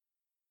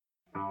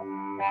All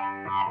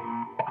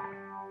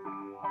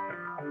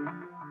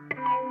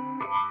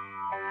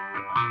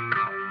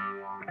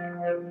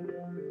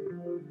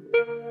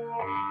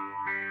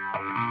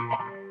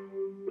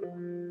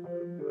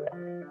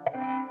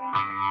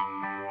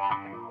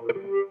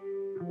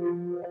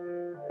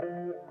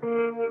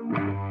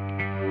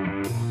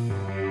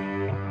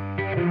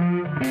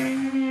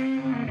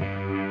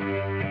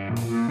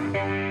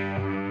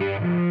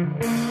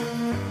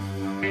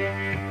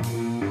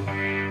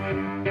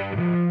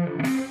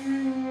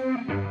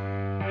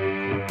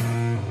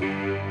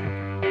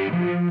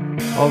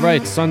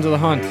right, Sons of the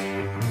Hunt,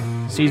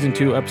 Season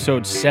 2,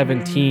 Episode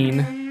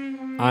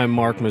 17. I'm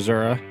Mark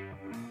Missoura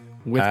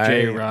with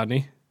Jay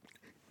Rodney.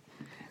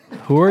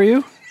 Who are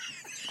you?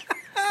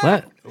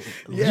 That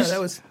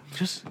was...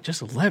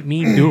 Just let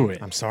me do it.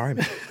 I'm sorry,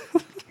 man.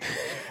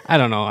 I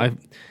don't know.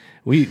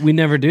 We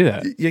never do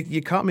that.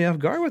 You caught me off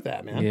guard with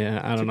that, man.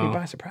 Yeah, I don't know. Took me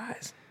by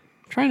surprise.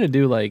 I'm trying to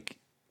do like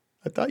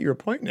I thought you were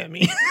pointing at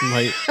me.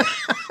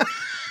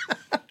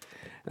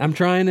 I'm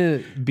trying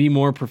to be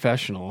more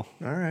professional.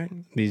 All right.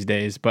 These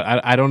days, but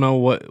I don't know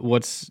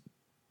what's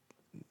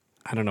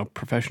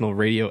professional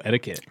radio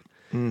etiquette.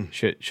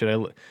 Should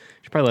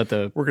probably let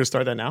the We're gonna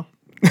start that now.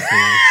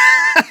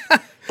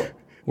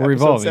 We're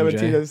evolving. 17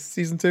 Jay. of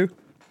season 2.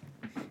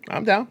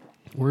 I'm down.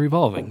 We're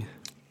evolving.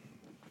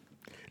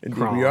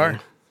 Indeed we are.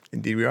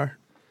 Indeed we are.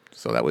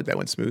 So that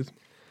went smooth.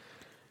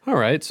 All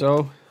right,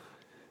 so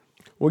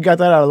We got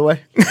that out of the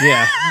way.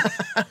 yeah,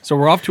 so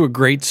we're off to a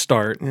great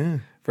start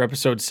for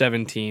episode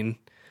 17.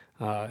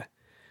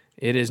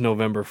 It is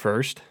November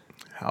 1st.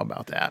 How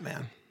about that,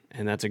 man?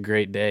 And that's a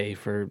great day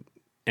for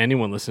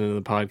anyone listening to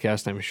the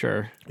podcast, I'm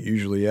sure.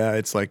 Usually, yeah.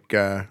 It's like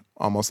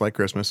almost like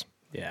Christmas.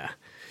 Yeah.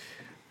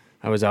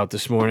 I was out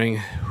this morning.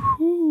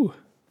 Whew,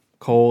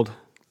 cold.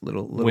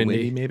 Little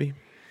windy, maybe.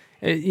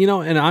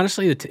 And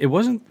honestly, it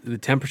wasn't the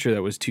temperature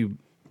that was too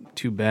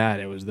bad.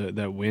 It was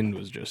that wind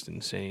was just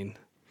insane.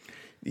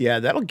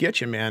 Yeah, that'll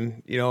get you,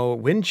 man.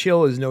 Wind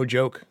chill is no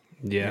joke.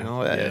 Yeah,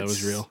 that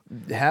was real.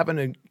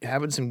 Having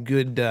some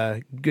good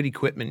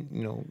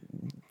equipment,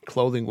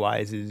 clothing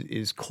wise,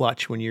 is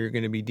clutch when you're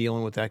going to be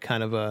dealing with that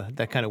kind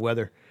of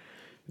weather.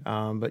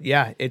 But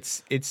yeah,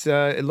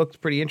 it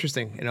looked pretty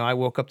interesting. I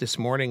woke up this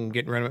morning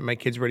getting my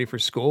kids ready for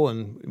school,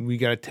 and we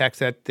got a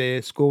text that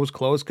the school was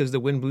closed because the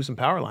wind blew some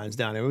power lines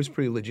down. It was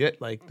pretty legit.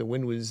 Like the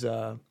wind was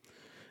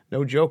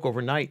no joke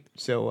overnight.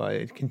 So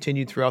it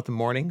continued throughout the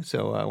morning.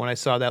 So when I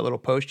saw that little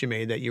post you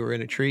made that you were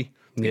in a tree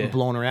getting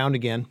blown around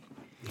again,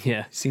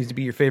 seems to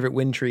be your favorite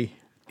wind tree.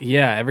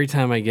 Yeah, every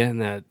time I get in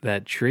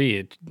that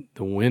tree,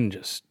 the wind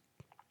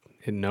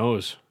it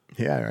knows.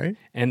 Yeah, right.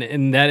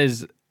 And that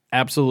is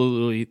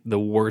absolutely the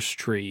worst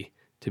tree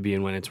to be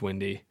in when it's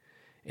windy.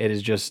 It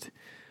is just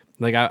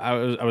like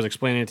I was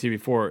explaining it to you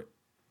before.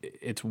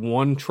 It's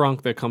one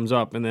trunk that comes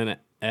up, and then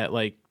at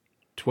like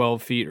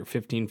 12 feet or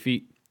 15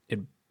 feet,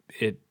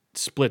 it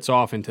splits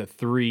off into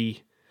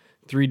three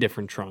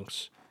different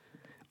trunks,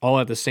 all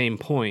at the same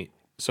point.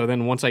 So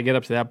then once I get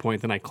up to that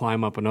point, then I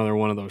climb up another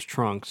one of those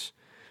trunks.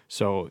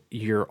 So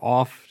you're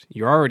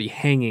already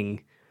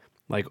hanging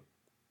like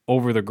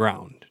over the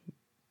ground.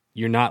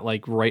 You're not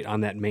like right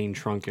on that main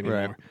trunk anymore.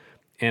 Right.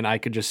 And I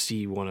could just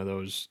see one of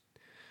those.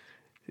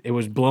 It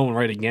was blowing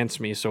right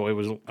against me, so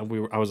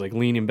I was like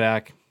leaning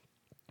back.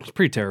 It was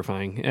pretty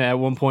terrifying. At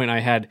one point I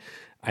had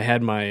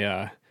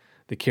my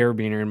the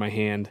carabiner in my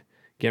hand,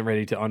 getting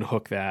ready to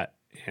unhook that,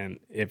 and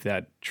if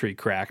that tree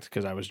cracked,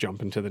 because I was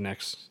jumping to the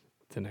next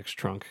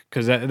trunk,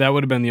 because that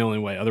would have been the only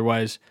way.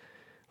 Otherwise,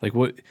 like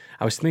what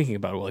I was thinking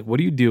about, like what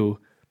do you do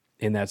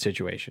in that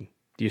situation?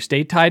 Do you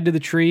stay tied to the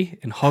tree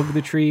and hug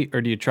the tree,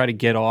 or do you try to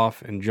get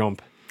off and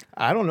jump?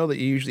 I don't know that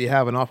you usually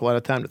have an awful lot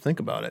of time to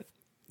think about it.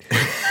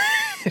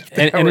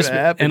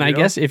 I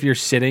guess if you're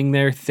sitting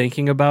there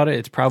thinking about it,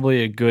 it's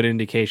probably a good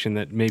indication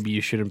that maybe you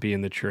shouldn't be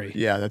in the tree.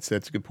 Yeah, that's a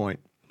good point.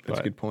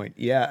 That's a good point.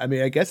 Yeah, I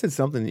mean, I guess it's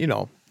something,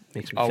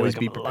 makes me always like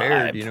be prepared.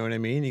 Alive. You know what I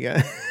mean? You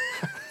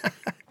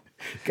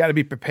got to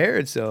be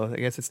prepared. So I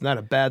guess it's not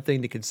a bad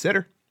thing to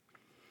consider.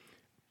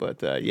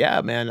 But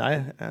yeah, man,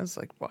 I was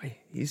like, boy,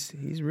 he's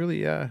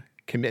really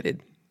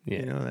committed.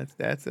 Yeah,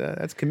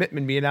 that's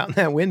commitment being out in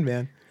that wind,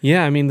 man.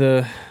 Yeah, I mean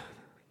the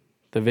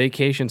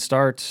vacation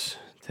starts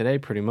today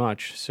pretty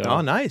much. So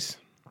oh, nice.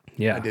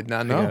 Yeah, I did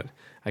not know.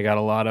 I got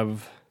a lot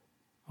of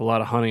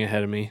hunting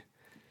ahead of me.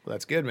 Well,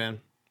 that's good,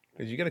 man.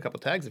 Because you got a couple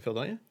tags to fill,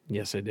 don't you?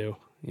 Yes, I do.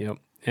 Yep.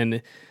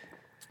 And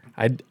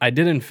I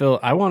didn't fill.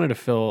 I wanted to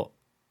fill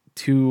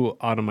 2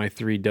 out of my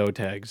 3 doe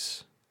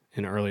tags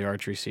in early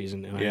archery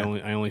season, and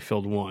I only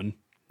filled 1.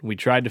 We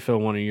tried to fill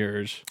one of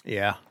yours.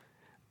 Yeah.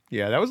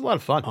 Yeah, that was a lot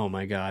of fun. Oh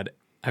my God.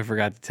 I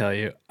forgot to tell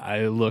you.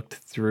 I looked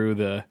through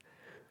the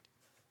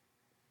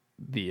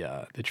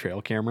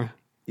trail camera.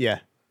 Yeah.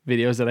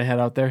 Videos that I had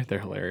out there. They're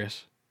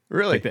hilarious.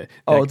 Really?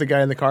 Like the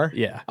guy in the car?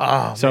 Yeah.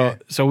 Oh,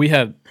 so we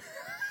had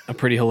a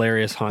pretty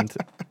hilarious hunt.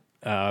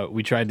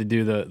 We tried to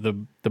do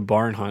the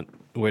barn hunt,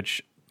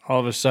 which all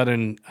of a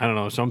sudden, I don't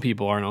know, some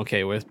people aren't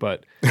okay with,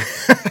 but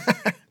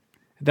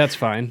that's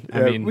fine. Yeah,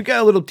 I mean, we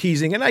got a little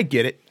teasing, and I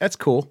get it. That's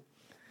cool.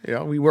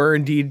 Yeah, we were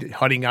indeed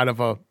hunting out of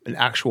an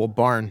actual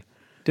barn,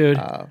 Dude,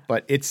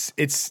 but it's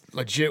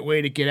legit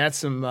way to get at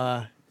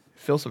some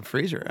fill some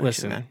freezer. Action,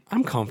 listen, man.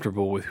 I'm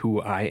comfortable with who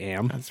I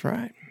am, That's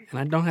right. and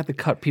I don't have to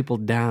cut people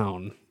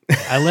down.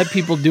 I let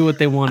people do what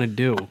they want to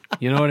do.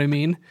 You know what I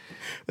mean?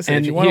 Listen,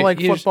 And if you want to like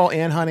here's- football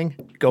and hunting,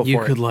 go You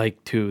for could it.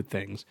 like two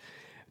things.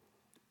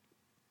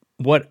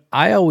 What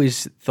I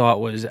always thought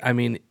was, I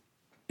mean,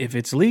 if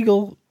it's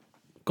legal,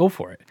 go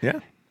for it. Yeah.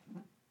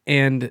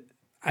 And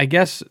I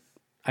guess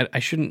I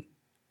shouldn't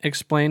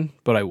explain,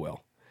 but I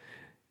will.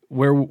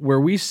 Where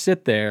we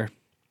sit there,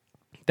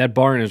 that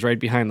barn is right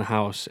behind the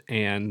house,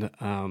 and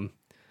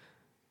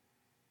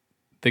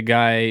the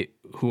guy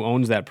who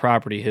owns that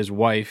property, his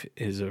wife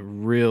is a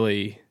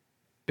really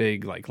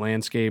big like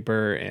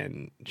landscaper,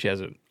 and she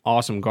has an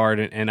awesome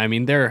garden. And I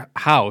mean, their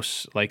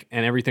house, like,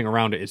 and everything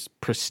around it is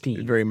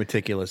pristine. Very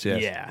meticulous.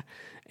 Yes. Yeah.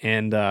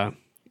 And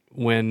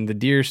when the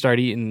deer start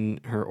eating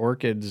her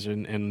orchids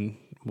and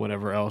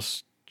whatever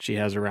else she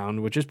has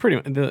around, which is pretty,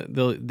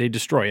 they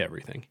destroy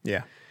everything.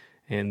 Yeah.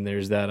 And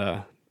there's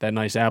that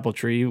nice apple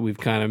tree. We've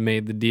kind of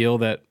made the deal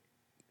that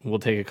we'll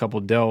take a couple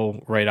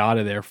doe right out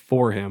of there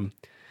for him.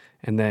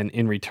 And then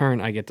in return,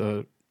 I get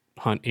to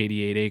hunt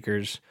 88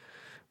 acres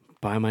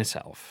by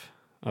myself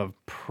of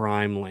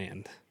prime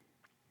land.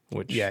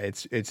 Which, Yeah.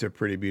 It's a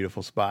pretty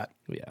beautiful spot.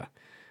 yeah.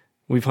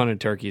 We've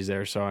hunted turkeys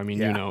there, so I mean,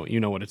 Yeah.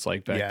 you know what it's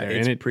like back Yeah. there,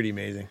 It's and pretty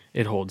amazing.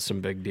 it holds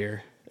some big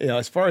deer. You know,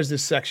 as far as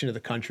this section of the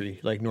country,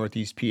 like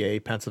Northeast PA,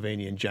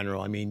 Pennsylvania in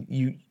general, I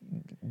mean,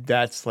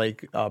 that's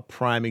like a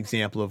prime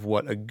example of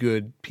what a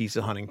good piece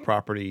of hunting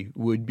property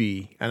would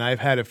be. And I've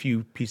had a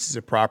few pieces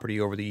of property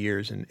over the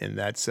years, and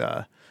that's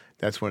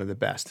one of the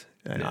best.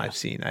 And I've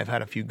seen. I've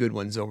had a few good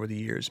ones over the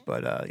years,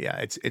 but yeah,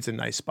 it's a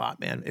nice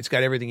spot, man. It's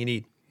got everything you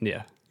need.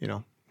 Yeah, You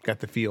know, got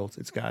the fields,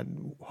 it's got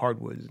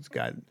hardwoods, it's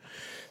got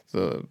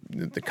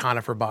the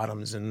conifer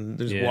bottoms, and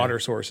there's Yeah. water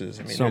sources.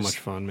 I mean, so there's- much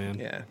fun, man.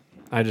 Yeah.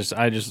 I just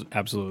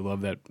absolutely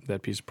love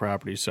that piece of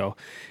property. So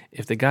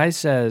if the guy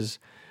says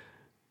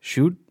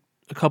shoot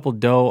a couple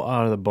doe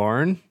out of the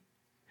barn,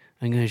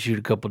 I'm gonna shoot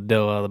a couple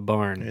doe out of the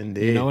barn.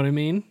 Indeed. You know what I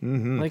mean?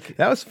 Mm-hmm. Like,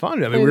 That was fun.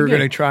 I mean, Play we the were going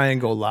to game. try and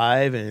go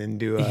live and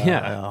do a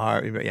Yeah.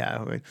 hard, but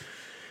yeah.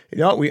 You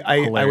know, I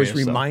was Hilarious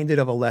stuff. reminded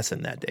of a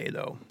lesson that day,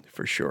 though,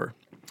 for sure.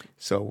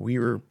 So we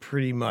were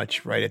pretty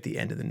much right at the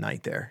end of the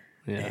night there,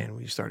 Yeah. and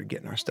we started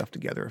getting our stuff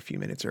together a few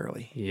minutes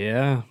early.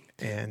 yeah.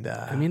 And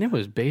I mean, it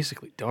was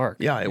basically dark.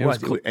 yeah, it was.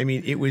 cool. I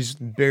mean, it was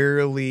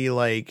barely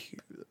like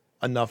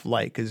enough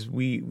light because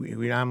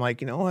I'm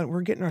like, you know what,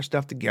 we're getting our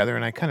stuff together,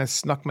 and I kind of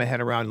snuck my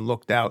head around and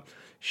looked out.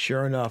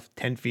 Sure enough,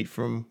 10 feet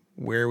from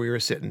where we were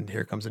sitting,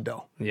 here comes a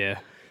doe. Yeah.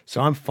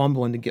 So I'm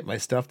fumbling to get my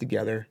stuff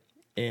together,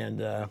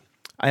 and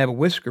I have a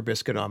whisker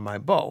biscuit on my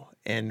bow,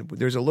 and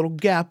there's a little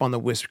gap on the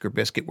whisker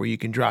biscuit where you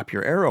can drop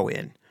your arrow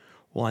in.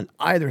 Well, on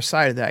either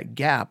side of that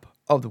gap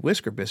of the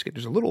whisker biscuit,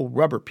 there's a little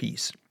rubber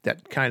piece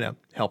that kind of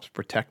helps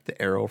protect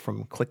the arrow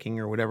from clicking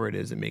or whatever it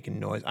is and making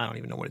noise. I don't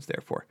even know what it's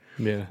there for.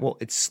 Yeah. Well,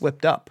 it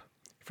slipped up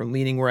from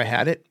leaning where I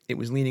had it. It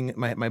was leaning,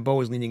 my bow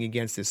was leaning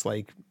against this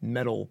like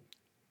metal,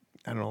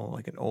 I don't know,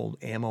 like an old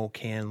ammo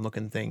can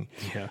looking thing.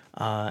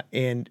 Yeah.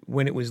 And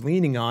when it was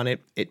leaning on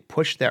it, it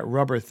pushed that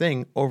rubber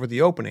thing over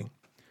the opening.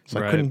 So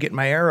I Right. couldn't get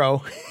my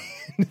arrow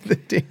into the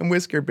damn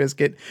whisker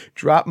biscuit,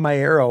 dropped my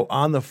arrow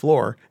on the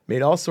floor,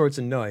 made all sorts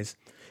of noise.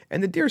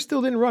 And the deer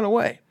still didn't run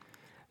away.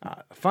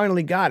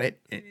 Finally got it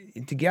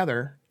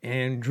together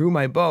and drew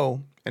my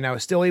bow, and I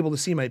was still able to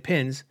see my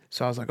pins.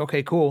 So I was like,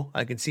 okay, cool.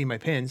 I can see my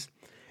pins.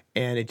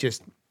 And it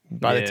just,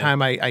 by the Yeah.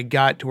 time I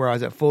got to where I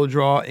was at full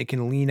draw, it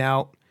can lean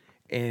out,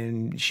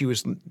 and she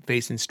was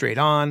facing straight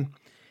on.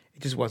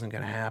 It just wasn't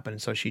going to happen.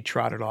 So she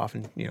trotted off,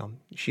 and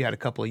she had a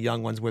couple of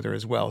young ones with her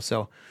as well.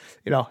 So,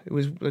 it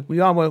was like we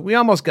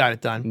almost got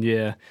it done.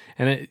 Yeah.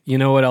 And you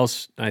know what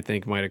else I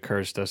think might have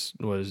cursed us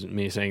was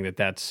me saying that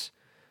that's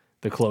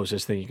the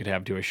closest thing you could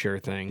have to a sure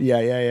thing.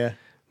 Yeah.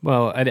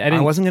 Well, I I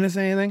didn't. wasn't going to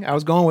say anything. I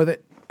was going with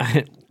it.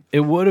 It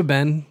would have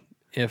been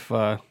if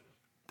there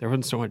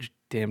wasn't so much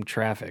damn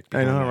traffic. I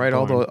know, behind that right?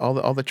 barn.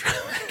 All the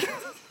traffic.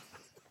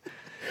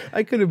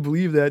 I couldn't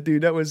believe that,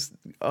 dude. That was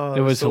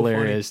It was so funny.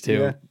 hilarious too.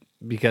 Yeah.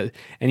 Because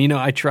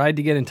I tried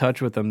to get in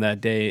touch with them that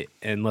day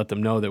and let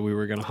them know that we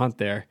were going to hunt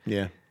there.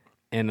 Yeah.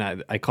 And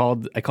I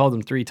called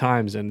them 3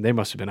 times, and they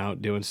must have been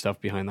out doing stuff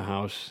behind the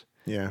house.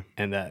 Yeah.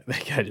 And that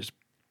guy just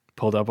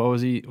pulled up. What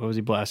was he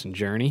blasting?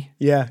 Journey?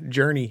 Yeah.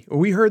 Journey.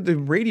 We heard the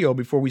radio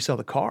before we saw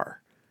the car.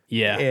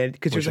 Yeah. And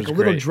because there's which like a was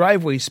little great.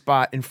 driveway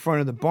spot in front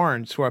of the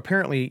barn. So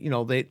apparently,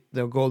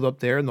 they'll go up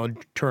there and they'll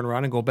turn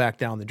around and go back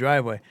down the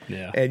driveway.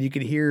 Yeah. And you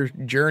could hear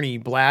Journey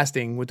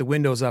blasting with the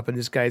windows up in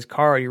this guy's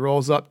car. He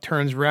rolls up,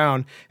 turns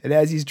around, and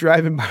as he's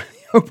driving by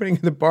the opening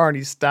of the barn,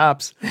 he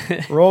stops,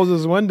 rolls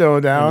his window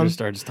And down, just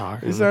starts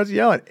talking. he starts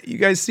yelling, "You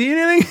guys see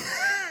anything?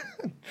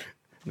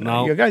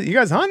 No. You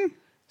guys hunting?"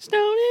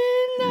 Snowed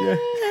in. Yeah.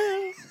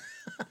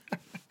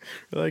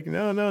 We're like,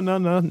 no,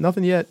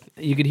 nothing yet.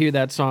 You could hear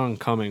that song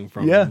coming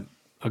from Yeah.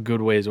 a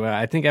good ways away.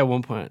 I think at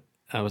one point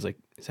I was like,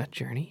 "Is that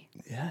Journey?"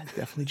 Yeah,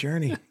 definitely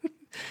Journey.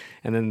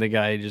 And then the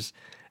guy just,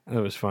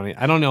 That was funny.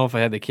 I don't know if I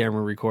had the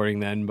camera recording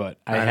then, but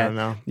I don't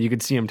know. You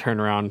could see him turn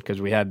around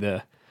because we had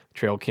the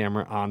trail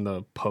camera on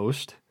the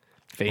post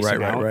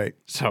facing out. Right.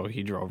 So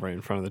he drove right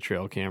in front of the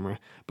trail camera.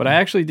 But I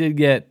actually did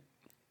get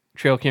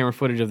trail camera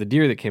footage of the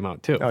deer that came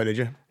out too. Oh, did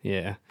you?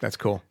 Yeah. That's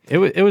cool.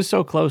 It was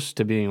so close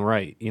to being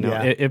right. You know,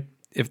 Yeah.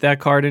 if that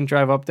car didn't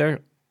drive up there,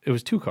 it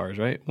was 2 cars,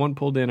 right? One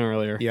pulled in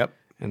earlier. Yep.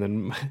 And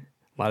then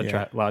a lot of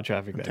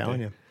traffic that Telling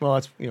day. you. Well,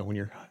 that's when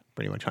you're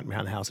pretty much hunting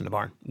behind the house in the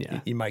barn. Yeah.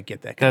 You might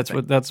get that. Kind of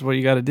thing. That's what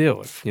you got to deal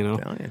with. You know.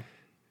 Telling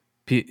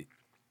you.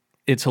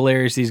 It's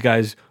hilarious. These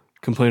guys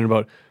complaining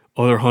about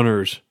other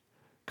hunters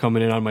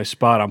coming in on my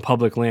spot on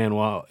public land.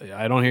 Well,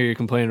 I don't hear you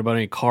complaining about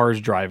any cars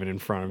driving in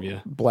front of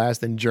you.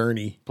 Blast and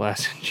journey.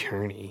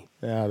 Journey.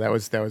 Yeah, that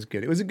was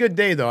good. It was a good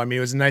day though. I mean,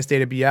 it was a nice day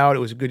to be out. It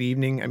was a good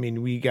evening. I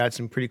mean, we got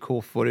some pretty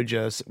cool footage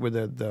where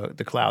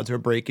the clouds are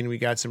breaking. We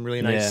got some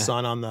really nice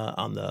sun on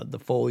the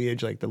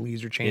foliage, like the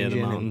leaves are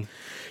changing.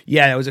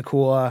 It was a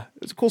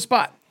cool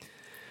spot.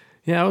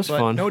 Yeah, it was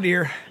fun. No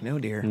deer.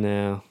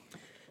 No.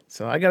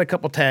 So I got a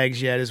couple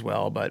tags yet as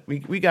well, but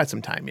we got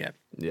some time yet.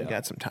 Yeah. We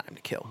got some time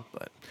to kill.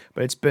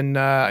 But it's been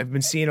I've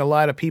been seeing a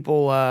lot of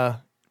people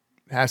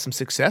have some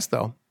success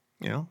though.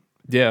 You know,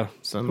 Yeah.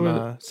 some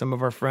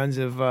of our friends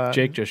have.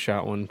 Jake just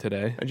shot one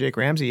today. Jake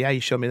Ramsey. Yeah, you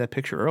showed me that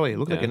picture earlier. It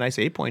looked like a nice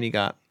 8-point he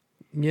got.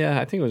 Yeah,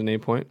 I think it was an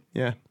 8-point.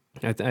 Yeah.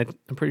 I'm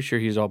pretty sure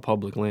he's all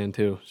public land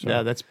too. So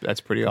Yeah,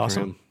 that's pretty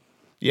awesome. him.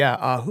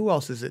 Yeah. Who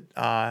else is it?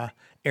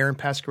 Aaron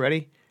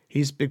Pasquaretti.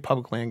 He's a big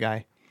public land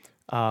guy.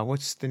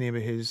 What's the name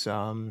of his?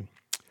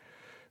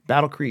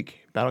 Battle Creek.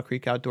 Battle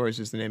Creek Outdoors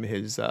is the name of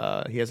his.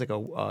 He has like a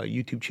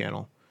YouTube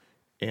channel,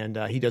 and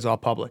he does all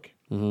public.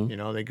 Mm-hmm. You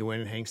know, they go in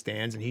and hang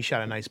stands, and he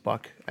shot a nice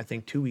buck, I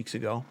think 2 weeks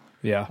ago.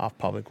 Yeah. Off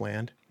public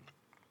land.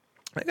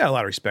 I got a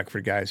lot of respect for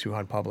guys who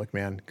hunt public,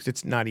 man, because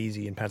it's not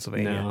easy in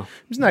Pennsylvania. No.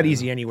 It's not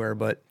easy anywhere,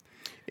 but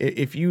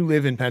if you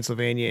live in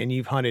Pennsylvania and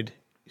you've hunted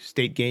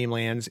state game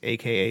lands,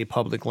 aka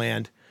public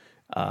land,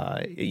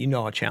 you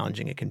know how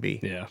challenging it can be.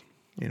 Yeah.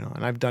 You know,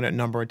 and I've done it a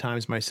number of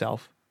times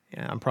myself.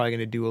 Yeah, I'm probably going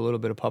to do a little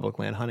bit of public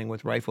land hunting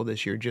with rifle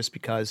this year, just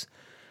because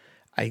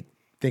I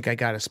think I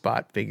got a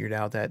spot figured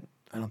out that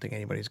I don't think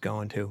anybody's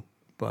going to,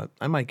 but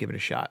I might give it a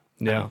shot.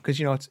 Yeah, because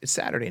you know it's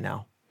Saturday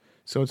now,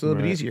 so it's a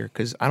little bit easier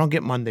because I don't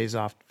get Mondays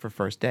off for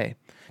first day.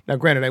 Now,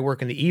 granted, I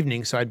work in the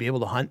evening, so I'd be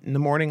able to hunt in the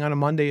morning on a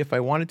Monday if I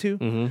wanted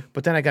to,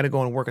 but then I got to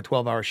go and work a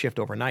 12-hour shift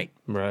overnight.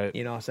 Right.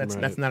 You know, so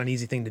that's not an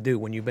easy thing to do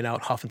when you've been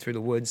out huffing through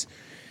the woods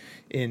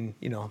in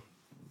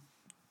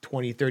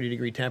 20, 30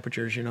 degree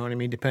temperatures. You know what I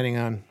mean? Depending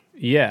on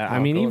Yeah, I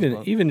mean,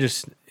 goes, even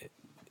just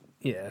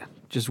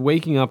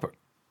waking up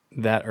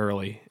that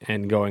early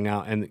and going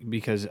out, and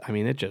because I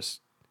mean it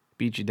just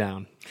beats you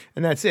down.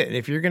 And that's it.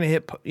 If you're gonna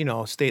hit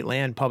state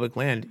land, public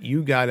land,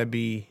 you gotta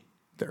be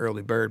the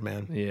early bird,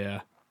 man.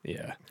 Yeah.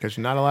 Because there's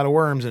not a lot of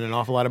worms and an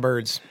awful lot of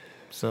birds,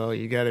 so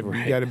you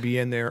gotta be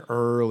in there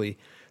early.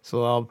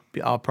 So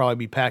I'll probably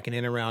be packing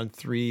in around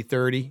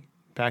 3:30,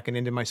 packing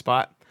into my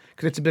spot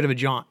because it's a bit of a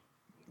jaunt.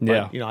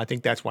 But, I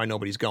think that's why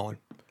nobody's going.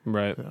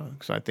 Right.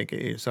 So I think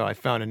so. I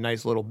found a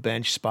nice little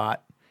bench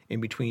spot in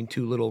between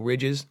two little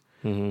ridges,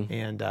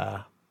 and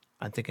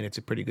I'm thinking it's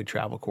a pretty good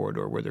travel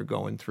corridor where they're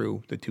going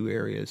through the two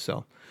areas.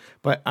 So,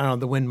 but I don't know.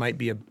 The wind might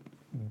be a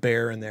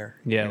bear in there.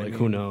 Yeah,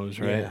 who knows,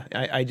 right?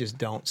 Yeah, I just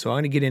don't. So I'm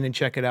going to get in and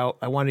check it out.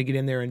 I wanted to get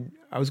in there, and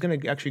I was going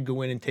to actually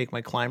go in and take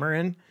my climber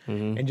in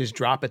and just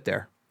drop it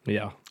there.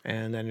 Yeah.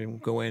 And then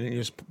go in and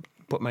just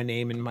put my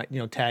name and my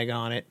tag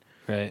on it.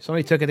 Right.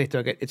 Somebody took it, they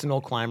took it. It's an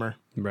old climber.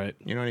 Right.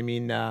 You know what I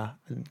mean?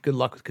 Good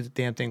luck because the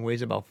damn thing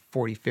weighs about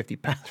 40, 50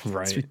 pounds.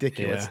 Right. It's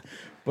ridiculous. Yeah.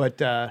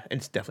 But and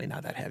it's definitely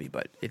not that heavy,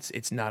 but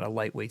it's not a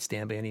lightweight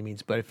stand by any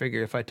means. But I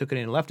figure if I took it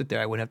in and left it there,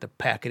 I wouldn't have to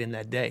pack it in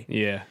that day.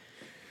 Yeah.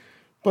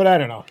 But I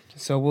don't know.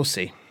 So we'll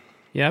see.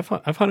 Yeah,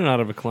 I've hunted out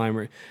of a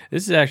climber.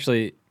 This is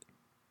actually,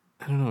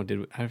 I don't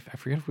know, I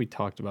forget if we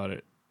talked about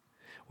it.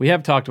 We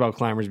have talked about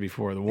climbers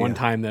before. The one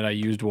time that I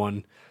used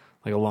one,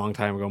 like a long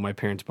time ago, my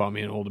parents bought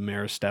me an old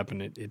Ameristep,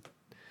 and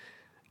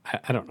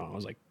I don't know, I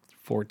was like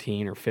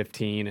 14 or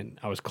 15, and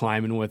I was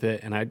climbing with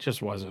it, and I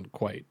just wasn't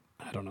quite,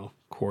 I don't know,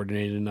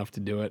 coordinated enough to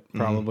do it,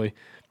 probably.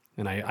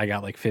 And I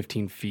got like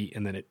 15 feet,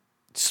 and then it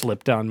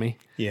slipped on me.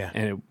 Yeah,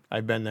 and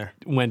I've been there.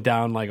 It went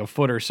down like a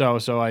foot or so,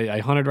 so I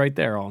hunted right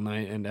there all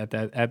night, and at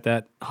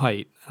that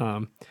height.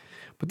 But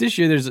this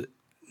year,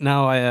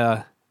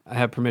 I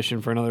have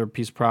permission for another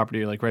piece of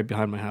property, like right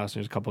behind my house.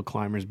 There's a couple of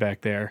climbers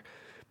back there,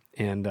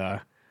 and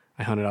I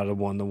hunted out of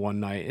one the one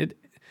night.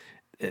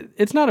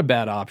 It's not a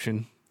bad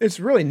option. It's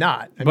really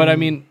not. I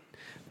mean,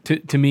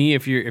 to me,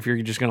 if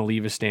you're just gonna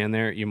leave a stand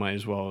there, you might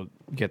as well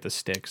get the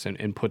sticks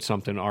and put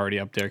something already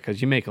up there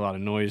because you make a lot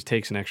of noise. It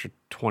takes an extra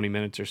 20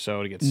 minutes or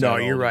so to get settled.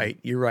 No, you're right.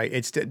 You're right.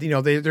 It's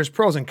there's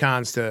pros and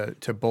cons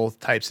to both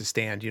types of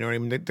stand. You know what I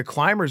mean? The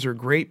climbers are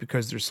great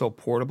because they're so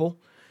portable.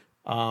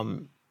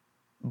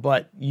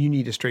 But you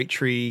need a straight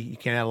tree. You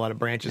can't have a lot of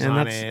branches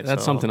on it.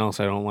 That's something else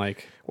I don't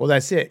like. Well,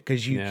 that's it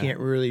because you can't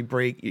really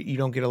break. You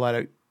don't get a lot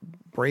of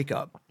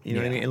breakup. You know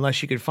what I Yeah. mean?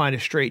 Unless you could find a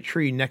straight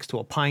tree next to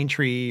a pine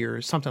tree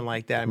or something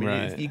like that. I mean,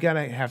 Right. you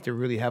gotta have to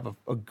really have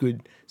a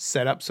good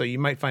setup. So you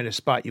might find a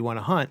spot you want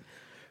to hunt,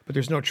 but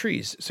there's no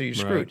trees, so you're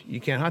screwed. Right. You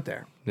can't hunt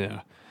there.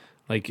 Yeah.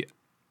 Like,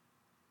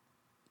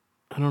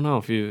 I don't know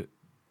if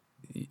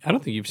I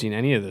don't think you've seen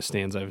any of the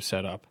stands I've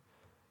set up.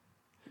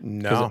 'Cause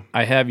No.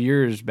 I have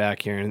yours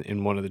back here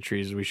in one of the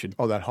trees. We should,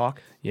 Oh, that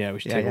hawk. we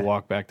should Yeah, take yeah. a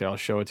walk back there. I'll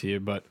show it to you.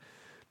 But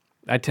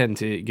I tend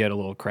to get a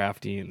little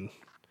crafty and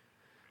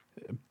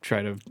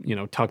try to,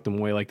 tuck them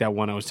away like that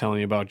one I was telling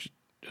you about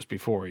just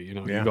before.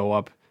 You Yeah. go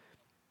up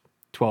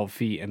 12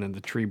 feet and then the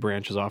tree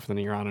branches off and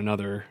then you're on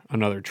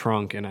another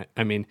trunk. And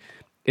I mean,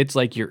 it's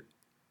like you're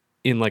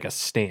in like a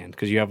stand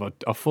because you have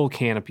a full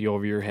canopy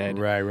over your head.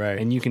 Right, right.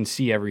 And you can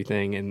see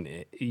everything.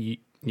 And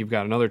you've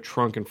got another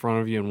trunk in front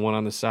of you and one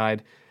on the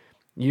side.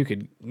 You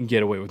could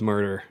get away with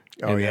murder.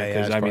 Oh, in yeah, that, yeah.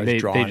 'cause, as I far mean, as they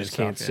drawing just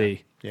and can't stuff,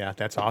 see. Yeah,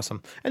 that's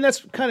awesome. And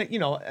that's kind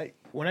of,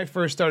 when I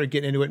first started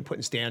getting into it and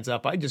putting stands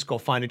up, I'd just go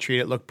find a tree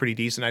that looked pretty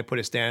decent. I put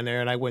a stand there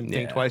and I wouldn't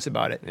think Yeah. twice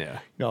about it. Yeah.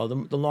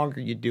 The longer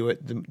you do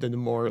it, the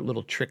more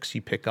little tricks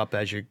you pick up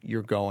as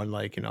you're going.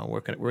 Like,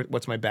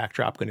 what's my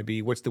backdrop going to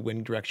be? What's the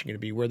wind direction going to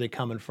be? Where are they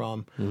coming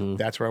from? Mm-hmm.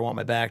 That's where I want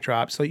my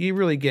backdrop. So you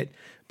really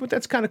but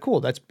that's kind of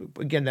cool. That's,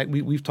 again, that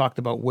we've talked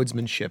about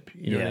woodsmanship,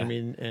 you know what I Yeah.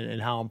 mean?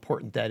 And how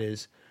important that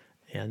is.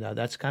 And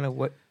that's kind of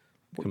what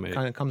Commit.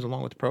 kind of comes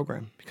along with the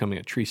program. Becoming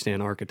a tree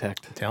stand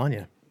architect. I'm telling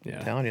you. Yeah.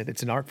 I'm telling you.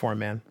 It's an art form,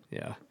 man.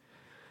 Yeah.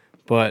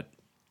 But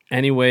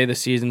anyway, the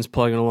season's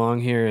plugging along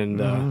here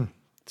and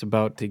it's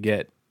about to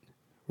get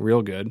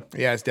real good.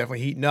 Yeah, it's definitely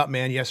heating up,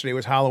 man. Yesterday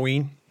was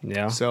Halloween.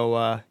 Yeah.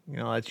 So,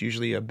 that's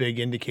usually a big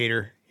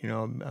indicator,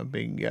 a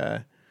big,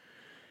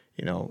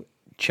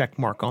 check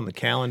mark on the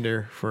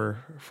calendar for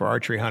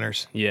archery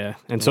hunters. Yeah.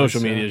 And social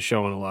Once, media is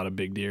showing a lot of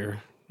big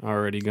deer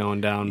already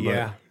going down.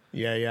 Yeah.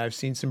 Yeah. I've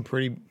seen some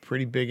pretty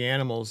big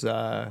animals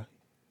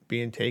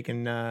being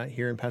taken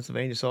here in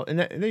Pennsylvania. So, and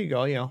there you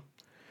go,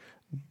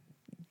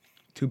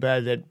 Too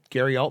bad that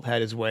Gary Alt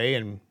had his way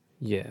and,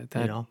 But yeah,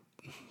 that,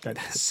 that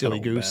silly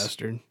old goose,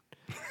 bastard.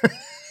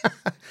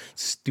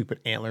 stupid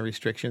antler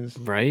restrictions.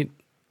 Right?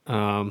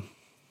 I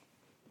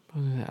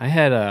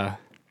had a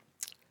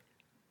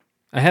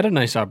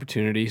nice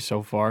opportunity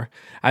so far.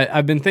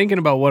 I've been thinking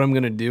about what I'm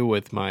going to do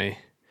with my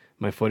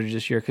footage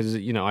this year because,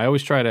 I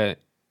always try to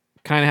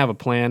kind of have a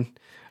plan.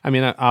 I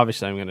mean,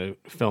 obviously I'm going to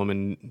film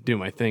and do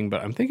my thing,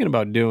 but I'm thinking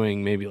about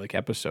doing maybe like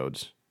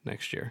episodes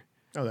next year.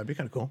 Oh, that'd be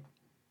kind of cool.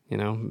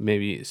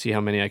 Maybe see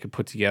how many I could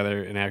put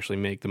together and actually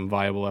make them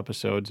viable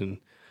episodes, and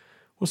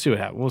we'll see what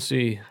happens. We'll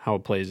see how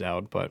it plays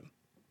out, but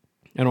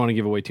I don't want to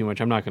give away too much.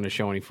 I'm not going to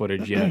show any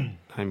footage yet.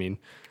 I mean,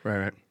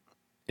 Right.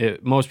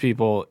 most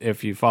people,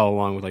 if you follow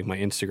along with like my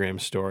Instagram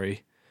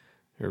story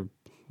or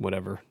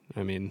whatever,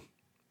 I mean,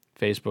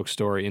 Facebook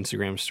story,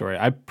 Instagram story,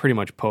 I pretty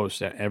much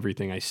post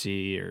everything I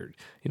see or,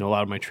 a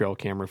lot of my trail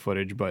camera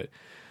footage, but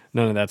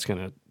none of that's going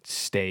to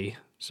stay.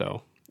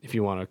 So if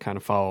you want to kind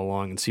of follow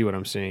along and see what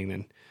I'm seeing,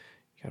 then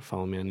you got to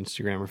follow me on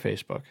Instagram or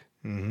Facebook.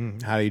 Mm-hmm.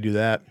 How do you do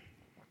that?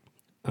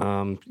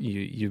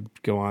 You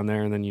go on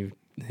there and then you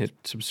hit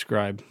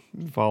subscribe,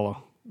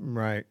 follow.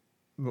 Right.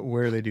 But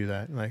where do they do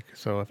that? Like,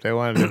 so if they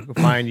wanted to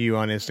find you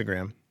on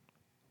Instagram,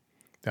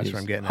 that's what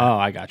I'm getting at. Oh,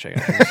 I got you.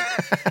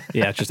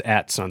 Yeah, it's just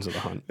at Sons of the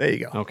Hunt. There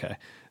you go. Okay.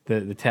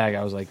 The tag,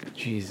 I was like,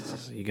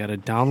 Jesus, you got to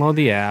download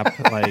the app.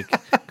 Like,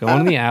 go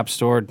into the App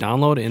Store,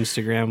 download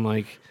Instagram.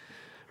 Like,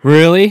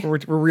 really? We're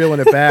reeling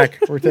it back.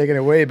 We're taking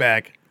it way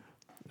back.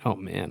 Oh,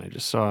 man. I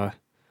just saw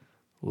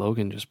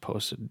Logan just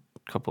posted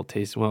a couple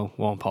tastes. Well,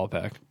 Wall and Paul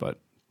Pack, but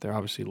they're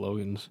obviously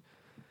Logan's.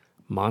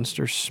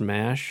 Monster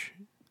Smash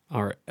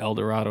or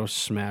Eldorado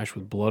Smash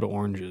with blood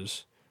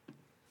oranges.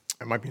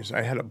 It might be.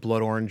 I had a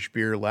blood orange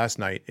beer last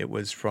night. It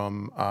was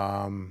from,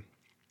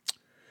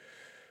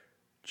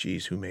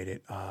 who made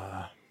it?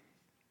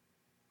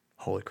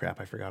 Holy crap,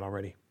 I forgot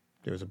already.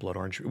 There was a blood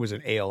orange. It was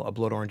an ale, a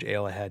blood orange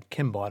ale I had.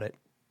 Kim bought it,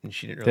 and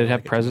she didn't really Did it have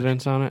like too much.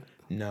 presidents on it?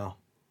 No.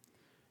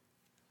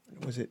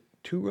 Was it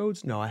Two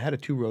Roads? No, I had a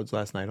Two Roads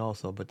last night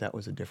also, but that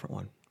was a different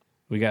one.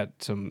 We got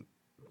some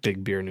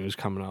big beer news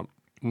coming up.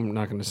 I'm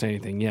not going to say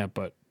anything yet,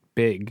 but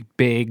big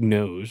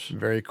news.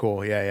 Very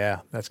cool. Yeah.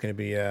 That's going to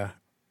be,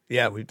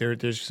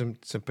 there's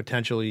some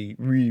potentially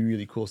really,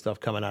 really cool stuff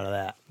coming out of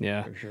that.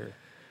 Yeah. For sure.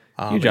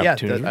 Huge But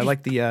opportunity. I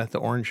like the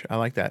orange. I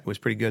like that. It was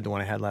pretty good, the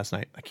one I had last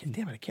night. I can't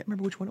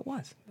remember which one it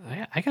was.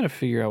 I got to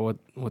figure out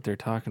what they're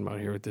talking about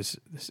here with this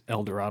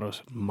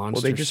Eldorado's Monster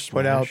Well, they just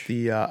put out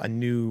Smash. a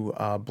new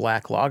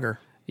black lager.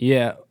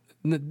 Yeah,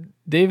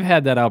 they've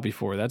had that out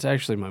before. That's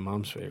actually my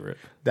mom's favorite.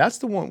 That's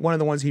the one of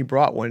the ones he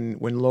brought when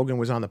Logan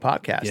was on the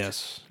podcast.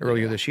 Yes.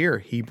 Earlier Yeah. this year,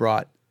 he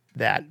brought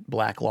that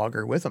black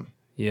lager with him.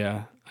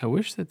 Yeah, I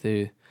wish that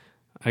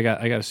I got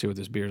to see what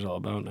this beer's all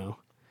about now.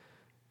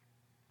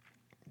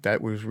 That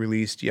was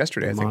released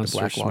yesterday, I think, the Monster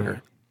black Smash.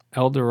 lager.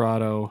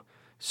 Eldorado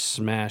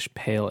Smash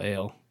Pale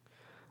Ale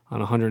on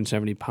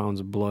 170 pounds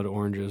of blood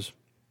oranges.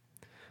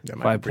 That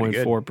might be pretty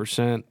good.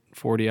 5.4%,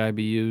 40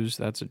 IBUs.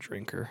 That's a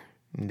drinker.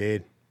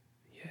 Indeed.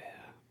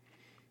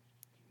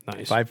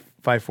 Nice.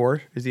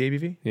 5.4 is the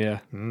ABV. Yeah.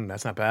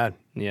 That's not bad.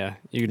 Yeah.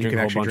 You can You drink can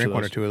a whole actually bunch drink of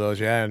one those. or two of those,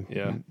 yeah. And,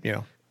 Yeah. you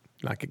know,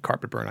 not get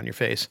carpet burn on your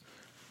face.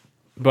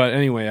 But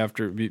anyway,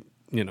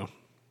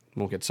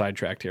 won't get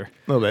sidetracked here.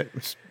 A little bit.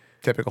 It's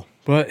typical.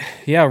 But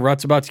yeah,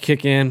 rut's about to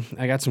kick in.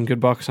 I got some good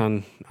bucks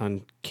on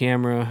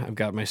camera. I've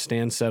got my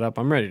stand set up.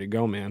 I'm ready to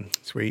go, man.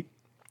 Sweet.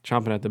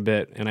 Chomping at the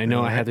bit. And I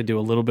know I had to do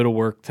a little bit of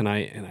work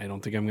tonight, and I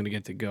don't think I'm going to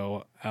get to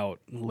go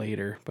out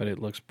later, but it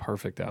looks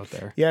perfect out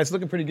there. Yeah, it's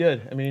looking pretty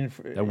good. I mean,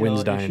 That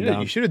wind's dying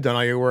down. You should have done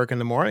all your work in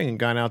the morning and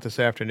gone out this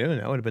afternoon.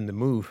 That would have been the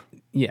move.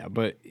 Yeah,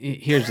 but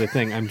here's the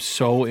thing. I'm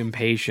so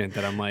impatient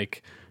that I'm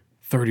like,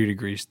 30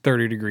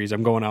 degrees.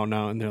 I'm going out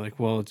now. And they're like,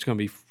 well, it's going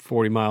to be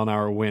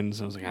 40-mile-an-hour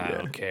winds. I was like, I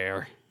don't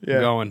care. Yeah.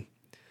 I'm going.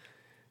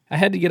 I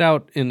had to get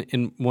out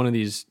in one of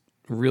these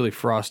really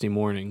frosty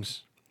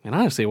mornings. And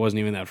honestly, it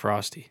wasn't even that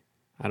frosty.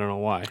 I don't know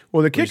why.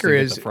 Well, the We just kicker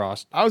didn't get is, the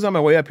frost. I was on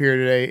my way up here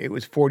today. It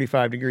was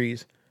 45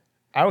 degrees.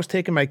 I was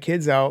taking my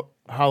kids out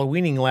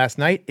Halloweening last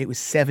night. It was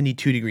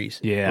 72 degrees.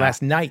 Yeah.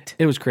 Last night.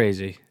 It was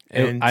crazy.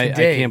 And I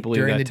today, can't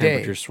believe during that the day-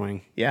 temperature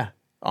swing. Yeah.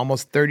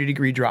 Almost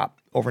 30-degree drop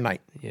overnight.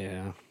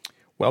 Yeah.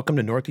 Welcome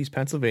to Northeast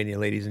Pennsylvania,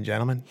 ladies and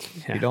gentlemen.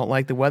 If Yeah. you don't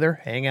like the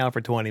weather, hang out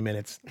for 20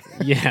 minutes.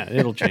 Yeah,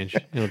 it'll change.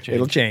 It'll change.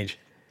 It'll change.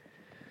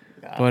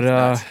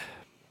 But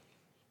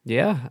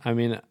yeah, I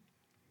mean,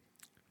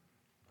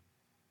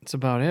 it's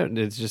about it.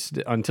 It's just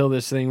until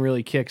this thing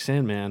really kicks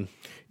in, man.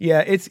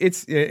 Yeah, it's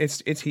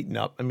heating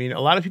up. I mean, a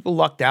lot of people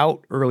lucked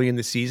out early in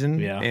the season,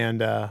 Yeah.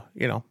 and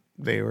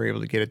they were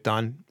able to get it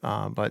done.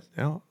 But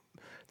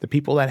the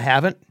people that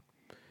haven't,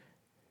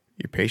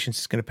 your patience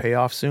is going to pay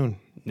off soon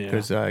Yeah.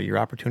 because your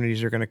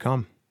opportunities are going to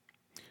come.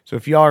 So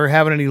if y'all are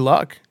having any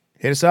luck,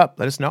 hit us up.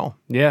 Let us know.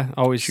 Yeah,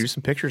 always. Shoot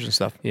some pictures and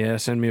stuff. Yeah,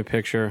 send me a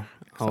picture.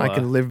 I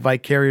can live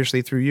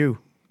vicariously through you.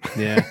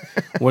 Yeah.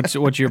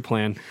 What's your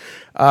plan?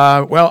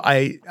 Well,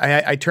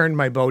 I turned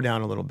my bow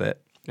down a little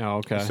bit. Oh,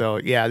 okay. So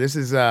yeah, this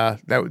is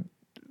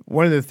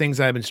one of the things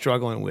I've been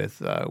struggling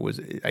with was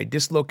I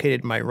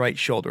dislocated my right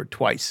shoulder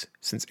twice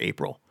since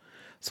April,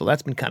 so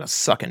that's been kind of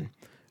sucking.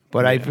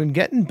 But I've been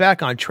getting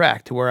back on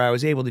track to where I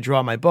was able to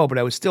draw my bow, but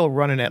I was still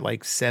running at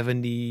like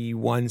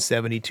 71,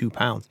 72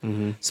 pounds.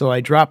 So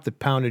I dropped the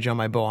poundage on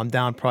my bow. I'm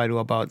down probably to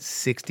about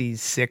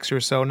 66 or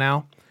so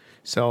now.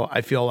 So I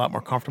feel a lot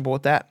more comfortable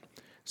with that.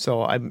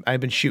 So I've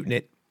been shooting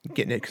it,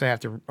 getting it, because I have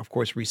to, of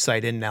course,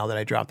 recite in now that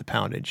I dropped the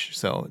poundage.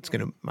 So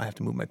I have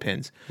to move my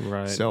pins.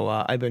 Right. So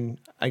I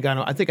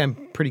think I'm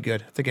pretty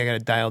good. I think I got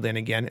it dialed in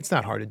again. It's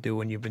not hard to do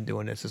when you've been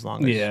doing this as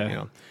long as,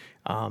 Yeah.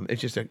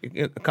 it's just a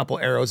couple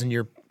arrows and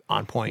you're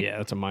on point. Yeah,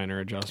 that's a minor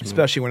adjustment.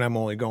 Especially when I'm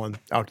only going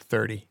out to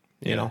 30,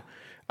 you know.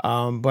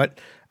 But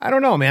I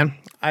don't know, man.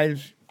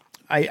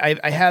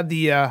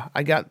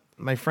 I got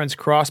my friend's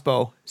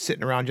crossbow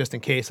sitting around just in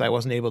case I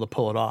wasn't able to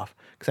pull it off,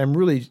 because I'm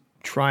really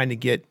trying to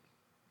get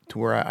to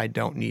where I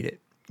don't need it.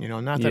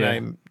 Not that Yeah.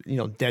 I'm,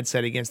 dead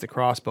set against the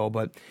crossbow,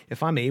 but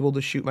if I'm able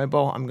to shoot my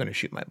bow, I'm going to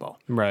shoot my bow.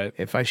 Right.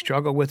 If I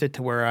struggle with it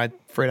to where I'm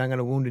afraid I'm going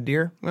to wound a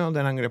deer, well,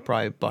 then I'm going to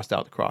probably bust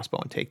out the crossbow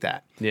and take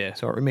that. Yeah.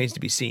 So it remains to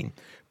be seen.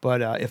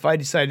 But if I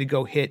decide to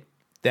go hit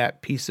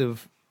that piece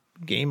of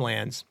game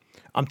lands,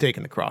 I'm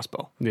taking the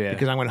crossbow. Yeah.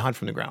 Because I'm going to hunt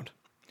from the ground.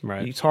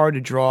 Right. It's hard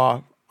to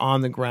draw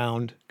on the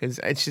ground because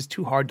it's just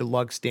too hard to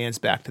lug stands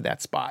back to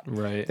that spot.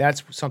 Right.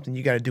 That's something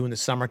you got to do in the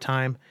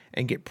summertime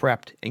and get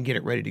prepped and get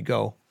it ready to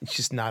go. It's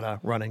just not a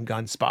run and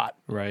gun spot.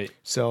 Right.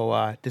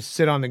 So to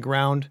sit on the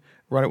ground,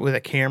 run it with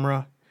a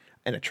camera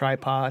and a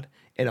tripod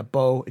and a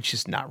bow, it's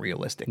just not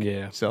realistic.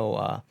 Yeah.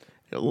 So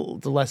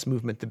the less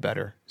movement, the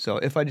better. So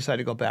if I decide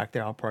to go back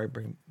there, I'll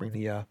probably bring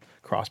the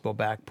crossbow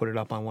back, put it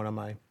up on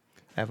I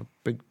have a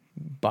big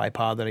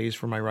bipod that I use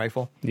for my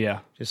rifle. Yeah.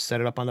 Just set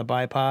it up on the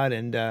bipod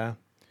and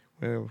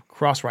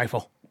cross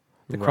rifle.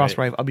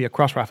 Right. I'll be a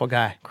cross rifle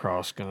guy.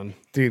 Cross gun.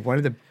 Dude, one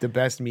of the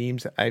best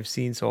memes I've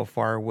seen so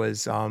far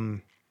was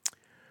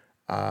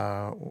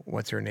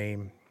what's her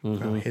name?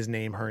 His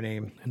name, her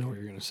name. I know what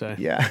you're gonna say.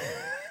 Yeah.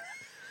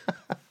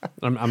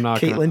 I'm not.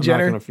 Caitlyn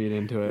Jenner? I'm not gonna feed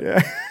into it.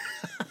 Yeah.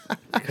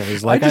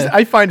 Because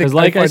I find it.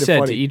 like I find it said,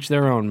 funny. to each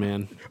their own,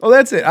 man. Oh,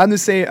 that's it. I'm the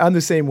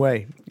same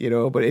way,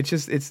 But it's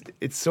just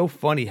it's so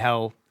funny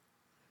how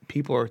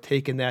people are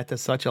taking that to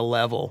such a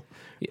level.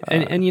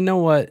 And you know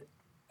what?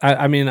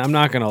 I mean, I'm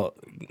not gonna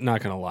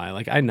lie.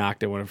 Like, I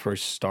knocked it when it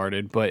first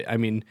started, but I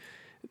mean,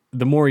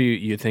 the more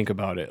you think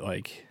about it,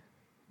 like,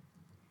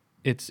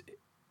 it's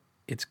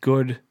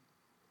good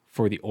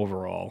for the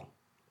overall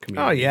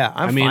community. Oh yeah,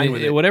 I'm fine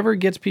with it. Whatever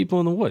gets people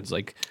in the woods.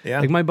 Like, Yeah.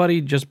 like my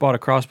buddy just bought a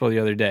crossbow the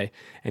other day,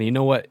 and you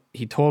know what?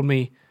 He told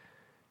me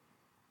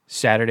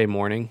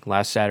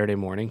last Saturday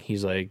morning,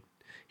 he's like,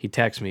 he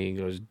texts me, he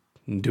goes,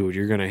 "Dude,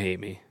 you're gonna hate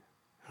me."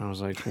 I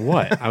was like,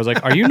 "What?" I was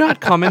like, "Are you not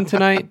coming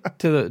tonight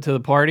to the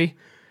party?"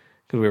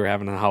 Because we were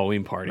having a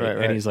Halloween party, Right.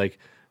 and he's like,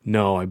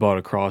 "No, I bought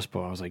a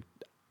crossbow." I was like,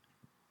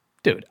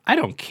 "Dude, I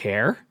don't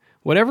care.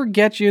 Whatever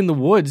gets you in the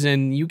woods,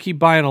 and you keep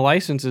buying a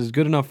license is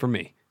good enough for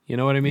me." You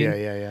know what I mean?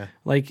 Yeah.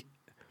 Like,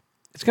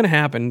 it's gonna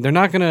happen. They're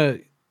not gonna,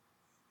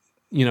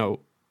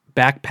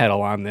 backpedal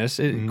on this.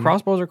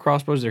 Crossbows are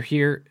crossbows. They're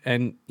here,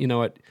 and you know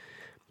what?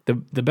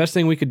 the best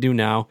thing we could do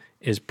now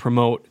is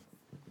promote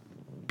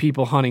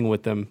people hunting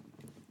with them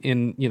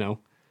in,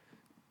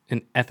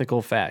 an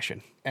ethical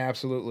fashion.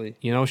 Absolutely.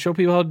 Show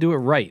people how to do it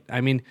right.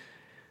 I mean,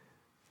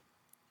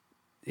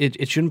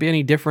 it shouldn't be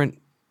any different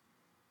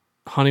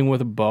hunting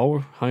with a bow or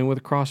hunting with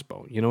a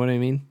crossbow. You know what I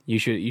mean? You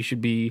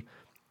should be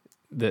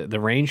the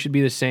range should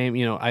be the same.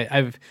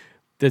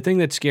 The thing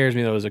that scares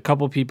me though is a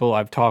couple people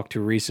I've talked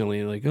to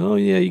recently like, oh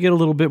yeah, you get a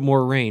little bit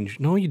more range.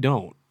 No, you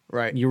don't.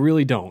 Right. You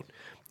really don't.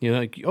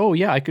 Like, oh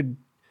yeah, I could,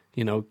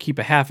 keep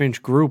a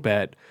 1/2-inch group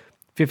at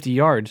 50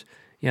 yards.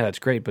 Yeah, that's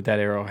great, but that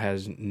arrow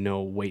has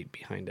no weight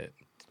behind it.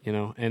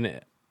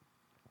 And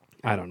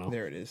I don't know.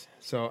 There it is.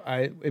 So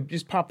it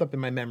just popped up in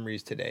my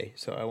memories today,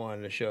 so I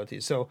wanted to show it to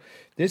you. So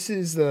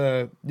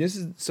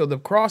so the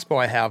crossbow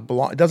I have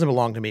it doesn't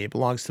belong to me. It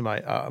belongs to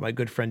my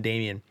good friend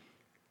Damien,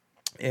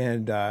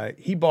 and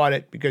he bought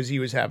it because he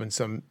was having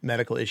some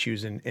medical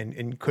issues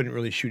and couldn't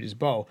really shoot his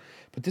bow.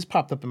 But this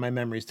popped up in my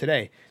memories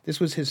today. This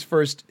was his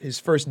first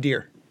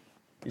deer.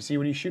 You see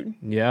what he's shooting?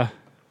 Yeah.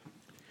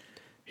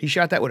 He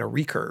shot that with a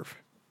recurve.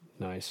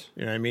 Nice.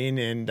 You know what I mean?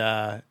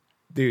 And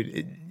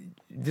dude.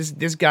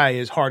 This guy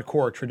is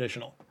hardcore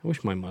traditional. I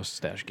wish my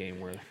mustache game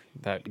were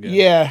that good.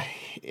 Yeah,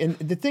 and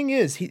the thing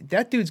is,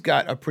 that dude's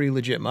got a pretty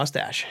legit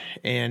mustache,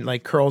 and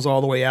like curls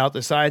all the way out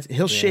the sides.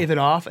 He'll shave it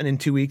off, and in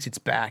 2 weeks it's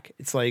back.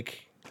 It's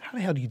like, how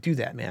the hell do you do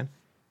that, man?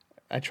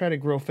 I try to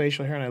grow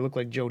facial hair, and I look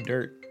like Joe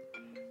Dirt.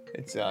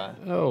 It's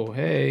Oh,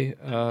 hey.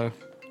 Are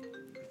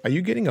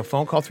you getting a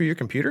phone call through your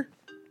computer?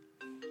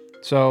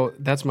 So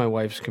that's my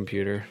wife's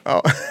computer.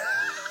 Oh.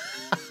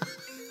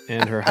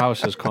 And her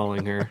house is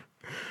calling her.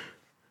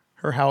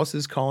 Her house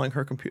is calling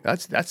her computer.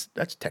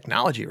 That's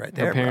technology right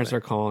there. Her parents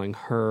brother. are calling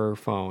her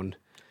phone.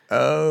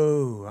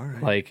 Oh, all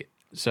right. Like,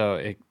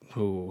 so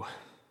ooh.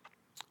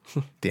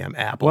 Damn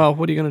Apple. Well,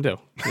 what are you gonna do?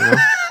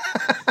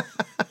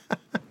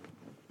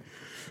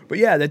 But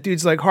yeah, that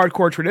dude's like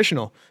hardcore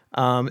traditional.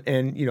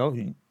 And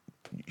he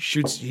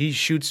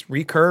shoots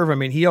recurve. I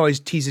mean, he always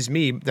teases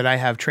me that I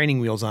have training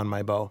wheels on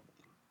my bow.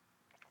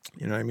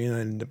 You know what I mean?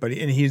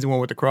 And he's the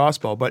one with the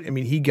crossbow. But I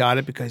mean, he got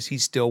it because he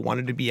still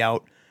wanted to be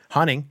out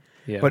hunting.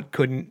 Yeah. But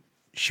couldn't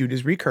shoot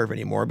his recurve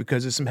anymore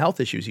because of some health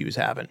issues he was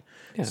having.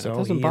 Yeah, so it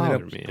doesn't he ended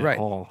bother up, me right.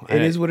 at all.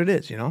 It is what it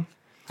is,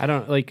 I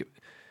don't like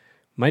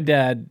my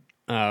dad.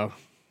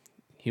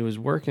 He was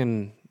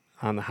working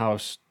on the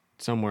house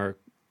somewhere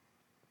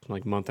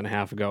like a month and a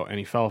half ago, and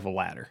he fell off a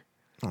ladder.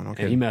 Oh,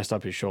 okay. And he messed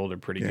up his shoulder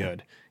pretty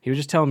good. He was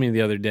just telling me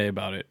the other day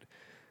about it.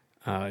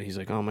 He's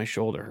like, "Oh, my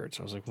shoulder hurts."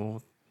 I was like,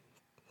 "Well,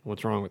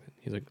 what's wrong with it?"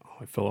 He's like, "Oh,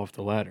 I fell off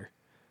the ladder."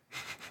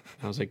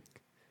 I was like,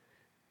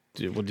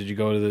 did you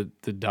go to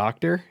the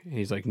doctor? And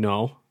he's like,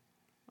 no.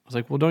 I was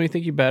like, well, don't you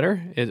think you better?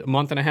 A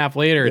month and a half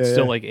later, it's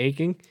still like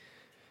aching.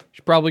 You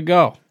should probably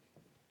go.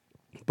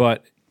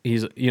 But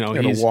he's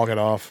walk it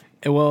off.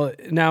 Well,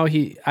 now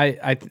he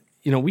has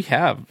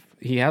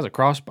a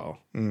crossbow.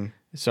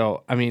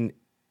 So I mean,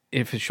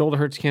 if his shoulder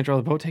hurts, he can't draw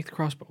the bow. Take the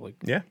crossbow. Like,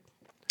 yeah.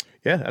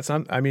 If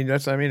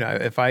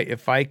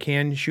I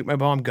can shoot my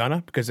bow, I'm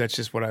gonna, because that's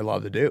just what I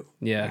love to do.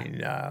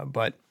 Yeah.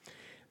 But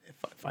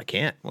if I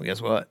can't, well,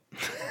 guess what?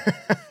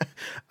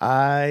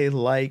 I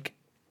like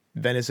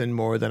venison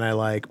more than I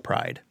like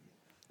pride.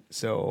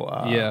 So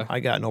I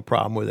got no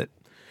problem with it.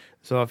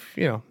 So if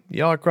y'all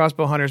are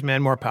crossbow hunters,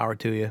 man, more power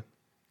to you.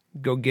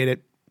 Go get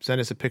it.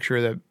 Send us a picture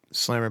of the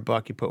slammer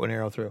buck you put an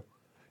arrow through.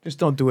 Just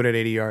don't do it at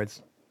 80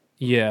 yards.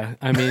 Yeah,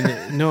 I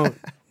mean,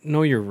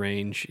 know your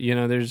range.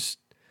 There's.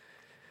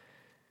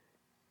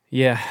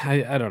 Yeah,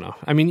 I don't know.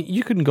 I mean,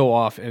 you can go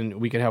off and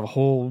we could have a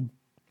whole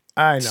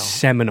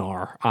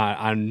seminar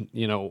on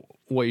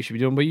what you should be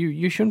doing, but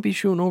you shouldn't be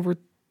shooting over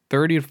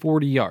 30 to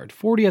 40 yards,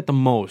 40 at the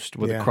most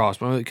with a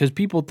crossbow, because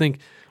people think,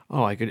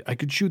 oh, I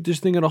could shoot this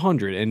thing at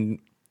 100, and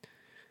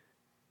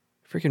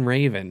freaking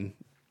Raven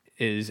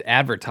is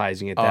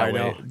advertising it that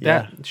way.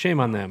 Shame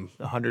on them.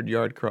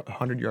 100-yard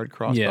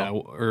crossbow. Yeah,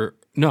 or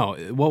no.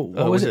 What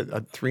was it?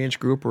 A 3-inch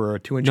group or a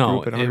 2-inch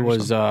No, group? At 100 it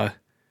was.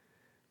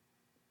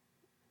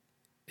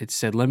 It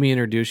said, "Let me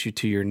introduce you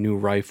to your new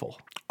rifle."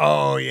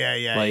 Oh yeah.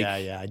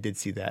 I did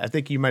see that. I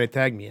think you might have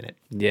tagged me in it.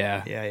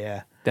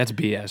 Yeah. That's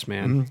BS,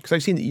 man.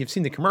 Because you've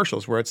seen the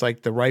commercials where it's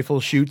like the rifle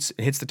shoots,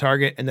 hits the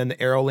target, and then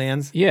the arrow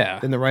lands. Yeah.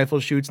 Then the rifle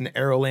shoots and the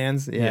arrow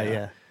lands.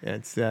 Yeah.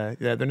 It's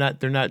they're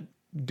not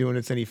doing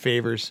us any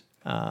favors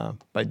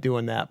by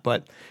doing that.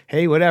 But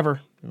hey,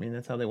 whatever. I mean,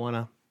 that's how they want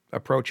to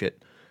approach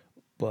it.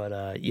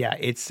 But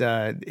it's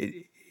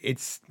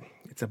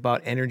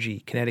about energy,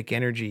 kinetic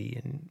energy,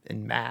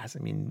 and mass. I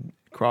mean,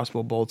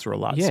 crossbow bolts are a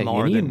lot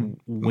smaller than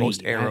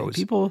most arrows.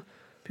 People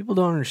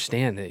don't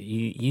understand that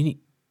you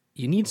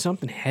need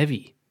something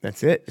heavy.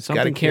 That's it. It's got to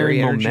Something carry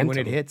carrying energy when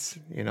momentum. it hits.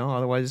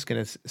 Otherwise it's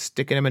going to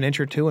stick in them an inch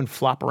or two and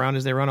flop around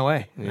as they run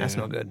away. And that's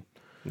no good.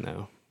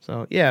 No.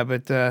 So yeah,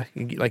 but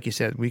like you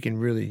said, we can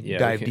really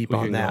dive deep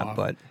on that.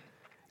 But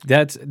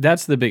that's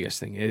the biggest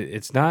thing.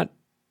 It's not.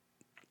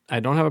 I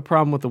don't have a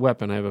problem with the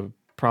weapon. I have a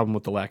problem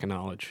with the lack of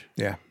knowledge.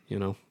 Yeah.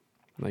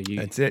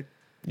 That's it.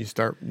 You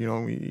start.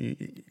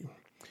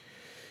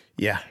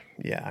 Yeah.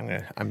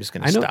 I'm just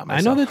gonna stop myself.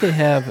 I know that they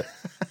have.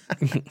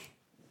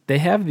 They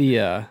have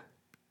the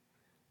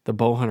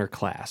bow hunter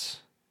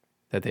class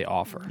that they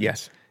offer.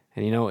 Yes.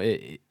 And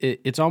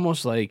it's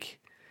almost like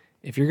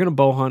if you're going to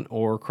bow hunt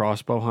or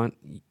crossbow hunt,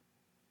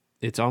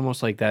 it's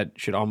almost like that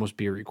should almost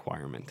be a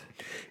requirement.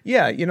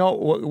 Yeah,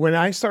 when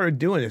I started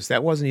doing this,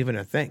 that wasn't even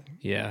a thing.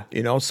 Yeah.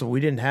 So we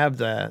didn't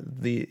have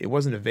it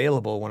wasn't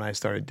available when I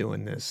started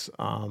doing this.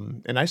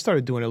 And I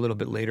started doing it a little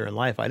bit later in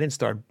life. I didn't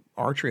start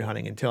archery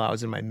hunting until I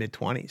was in my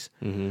mid-20s.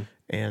 Mm-hmm.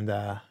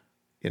 And,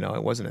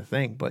 it wasn't a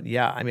thing. But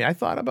yeah, I mean, I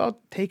thought about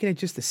taking it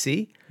just to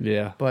see.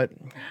 Yeah. But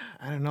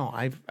I don't know.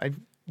 I've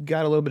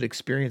got a little bit of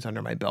experience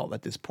under my belt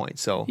at this point.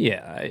 So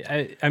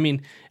yeah, I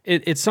mean,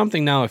 it's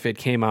something now. If it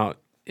came out,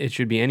 it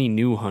should be any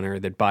new hunter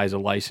that buys a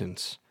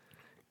license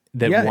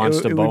that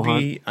wants to bow would hunt.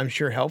 Be, I'm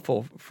sure,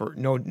 helpful for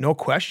no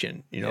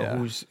question.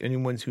 Who's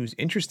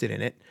interested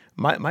in it.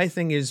 My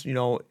thing is,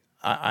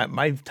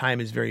 my time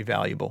is very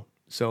valuable.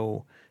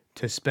 So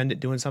to spend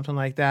it doing something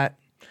like that,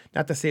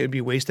 not to say it would be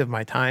a waste of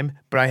my time,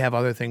 but I have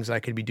other things I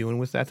could be doing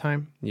with that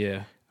time.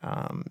 Yeah.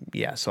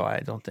 So I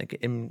don't think,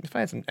 if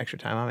I had some extra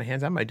time on my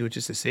hands, I might do it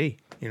just to see.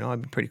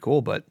 It'd be pretty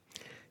cool. But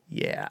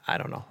yeah, I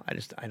don't know.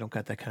 I don't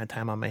got that kind of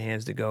time on my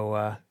hands to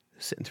go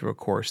sitting through a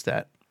course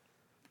that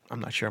I'm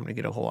not sure I'm going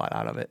to get a whole lot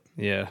out of it.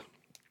 Yeah.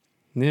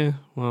 Yeah.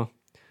 Well,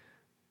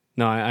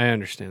 no, I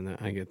understand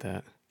that. I get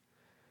that.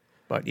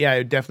 But yeah,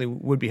 it definitely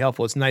would be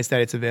helpful. It's nice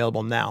that it's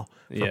available now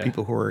for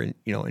people who are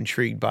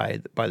intrigued by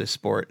the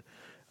sport.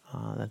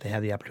 That they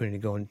have the opportunity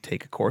to go and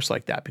take a course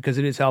like that, because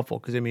it is helpful.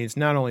 Because it's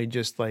not only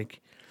just like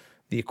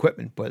the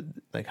equipment, but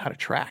like how to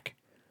track.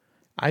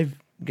 I've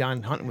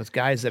gone hunting with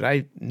guys that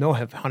I know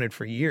have hunted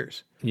for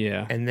years.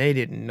 Yeah. And they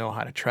didn't know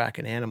how to track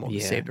an animal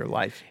to save their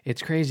life.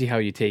 It's crazy how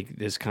you take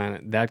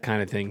that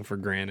kind of thing for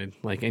granted.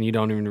 Like, and you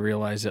don't even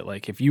realize that,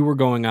 like, if you were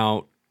going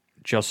out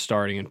just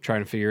starting and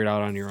trying to figure it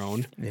out on your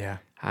own,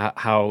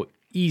 how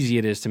easy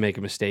it is to make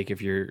a mistake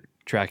if you're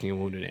tracking a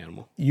wounded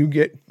animal. You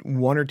get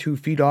 1 or 2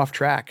 feet off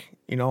track,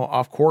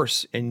 off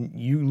course, and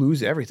you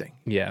lose everything.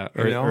 Yeah.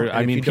 If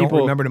you don't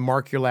remember to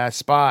mark your last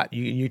spot,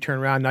 you turn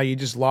around, now you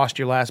just lost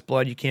your last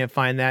blood. You can't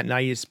find that. Now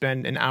you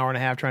spend an hour and a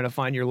half trying to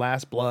find your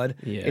last blood.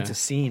 Yeah. It's a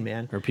scene,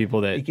 man. Or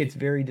people that... It gets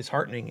very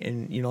disheartening,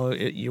 and,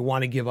 you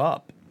want to give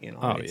up.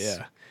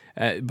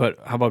 But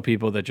how about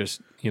people that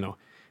just,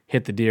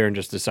 hit the deer and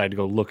just decide to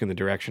go look in the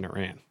direction it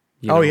ran?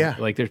 Yeah.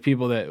 Like, there's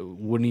people that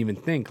wouldn't even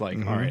think, like,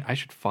 all right, I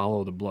should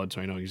follow the blood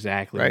so I know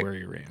exactly where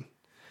he ran.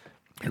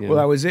 Well,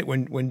 that was it.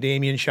 When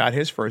Damien shot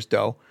his first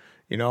doe,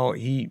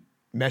 he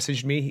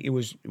messaged me. It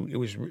was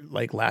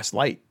like last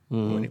light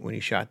when he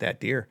shot that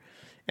deer,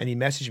 and he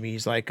messaged me.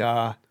 He's like,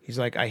 I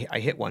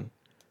hit one.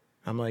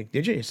 I'm like,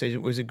 did you? He says,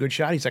 it was a good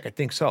shot. He's like, I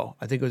think so.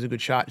 I think it was a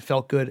good shot. It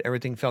felt good.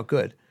 Everything felt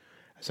good.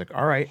 I was like,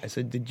 all right. I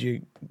said,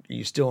 are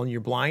you still in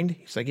your blind?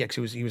 He's like, yeah,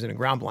 because he was in a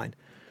ground blind,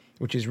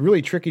 which is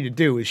really tricky to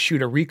do, is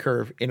shoot a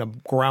recurve in a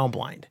ground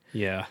blind.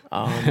 Yeah.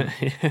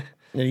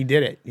 And he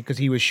did it because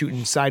he was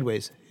shooting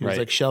sideways. He was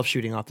like shelf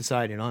shooting off the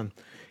side, and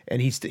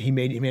he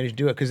managed to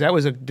do it, because that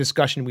was a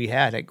discussion we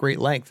had at great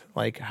length.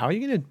 Like, how are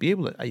you going to be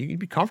able to? Are you going to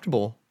be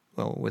comfortable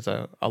with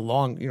a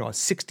long, a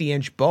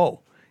 60-inch bow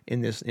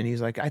in this? And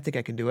he's like, I think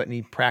I can do it. And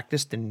he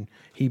practiced, and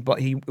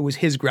it was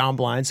his ground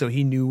blind, so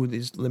he knew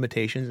his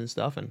limitations and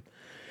stuff. And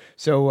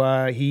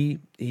so he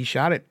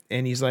shot it,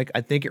 and he's like, I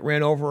think it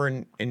ran over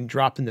and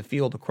dropped in the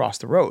field across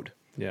the road.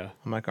 Yeah.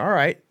 I'm like, all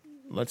right,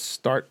 let's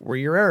start where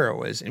your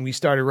arrow is. And we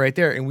started right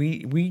there. And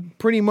we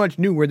pretty much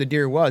knew where the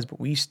deer was, but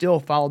we still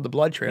followed the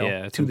blood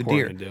trail to the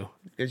deer. To do.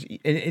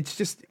 And it's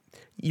just,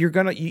 you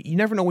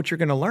never know what you're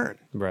going to learn.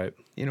 Right.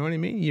 You know what I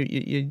mean?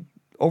 You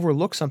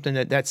overlook something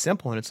that's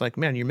simple, and it's like,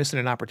 man, you're missing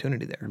an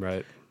opportunity there.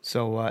 Right.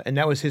 So, and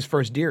that was his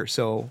first deer.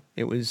 So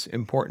it was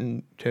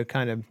important to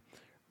kind of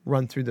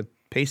run through the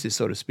paces,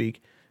 so to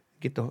speak,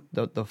 get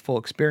the full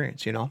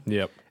experience,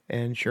 Yep.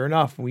 And sure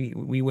enough,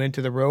 we went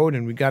to the road,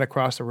 and we got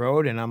across the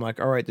road, and I'm like,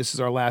 all right, this is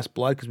our last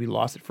blood, because we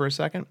lost it for a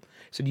second.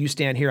 So you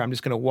stand here. I'm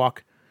just going to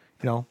walk,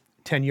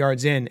 10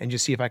 yards in and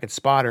just see if I could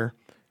spot her,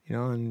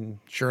 and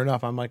sure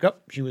enough, I'm like, oh,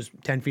 she was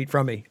 10 feet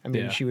from me. I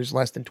mean, she was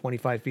less than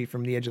 25 feet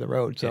from the edge of the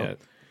road. So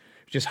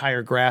just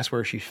higher grass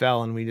where she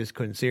fell, and we just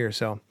couldn't see her.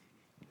 So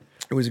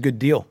it was a good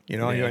deal,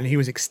 and he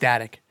was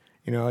ecstatic,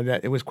 that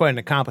it was quite an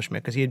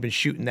accomplishment, because he had been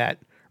shooting that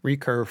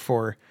recurve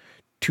for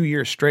 2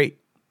 years straight.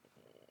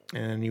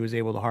 And he was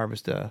able to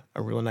harvest a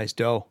really nice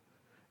doe,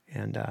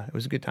 and it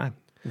was a good time.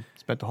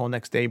 Spent the whole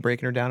next day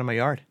breaking her down in my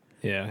yard.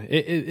 Yeah,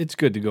 it's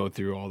good to go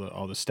through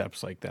all the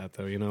steps like that,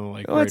 though.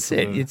 Like, well, that's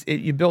it.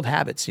 You build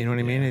habits. You know what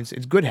I mean?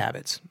 It's good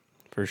habits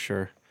for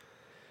sure.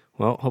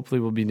 Well,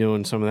 hopefully we'll be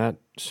doing some of that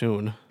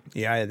soon.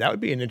 Yeah, that would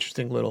be an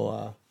interesting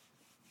little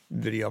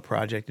video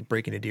project,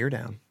 breaking a deer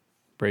down.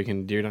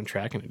 Breaking a deer down,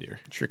 tracking a deer.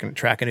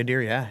 Tracking a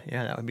deer. Yeah,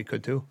 that would be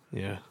good too.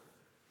 Yeah,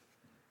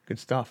 good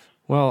stuff.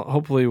 Well,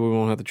 hopefully we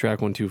won't have to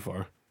track one too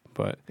far,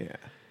 but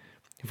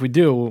if we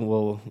do,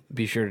 we'll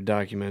be sure to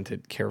document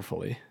it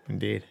carefully.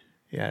 Indeed.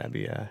 Yeah, that'd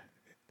be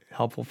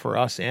helpful for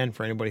us and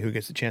for anybody who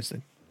gets the chance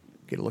to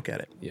get a look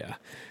at it. Yeah,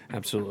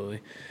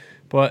 absolutely.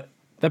 But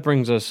that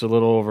brings us a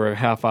little over a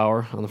half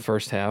hour on the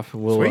first half.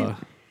 We'll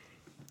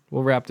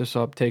we'll wrap this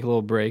up, take a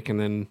little break, and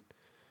then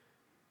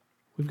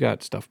we've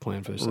got stuff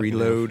planned for this.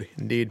 Reload,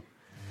 indeed.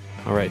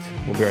 All right,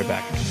 we'll be right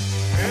back.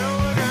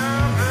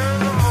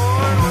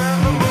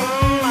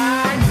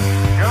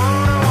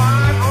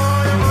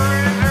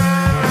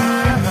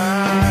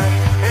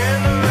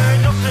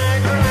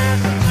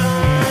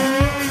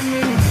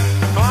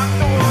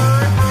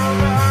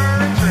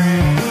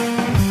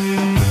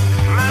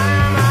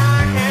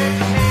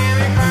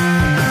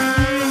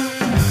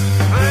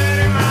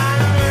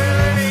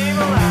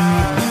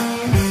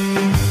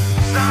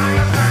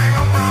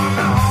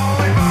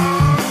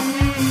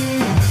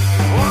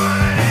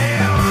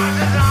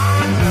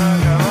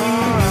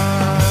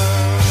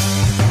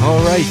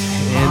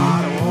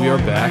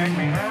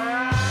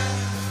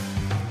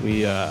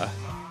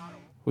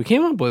 We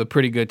came up with a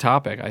pretty good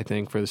topic, I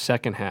think, for the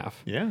second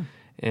half. Yeah.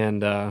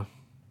 And,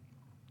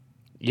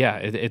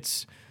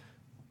 it's,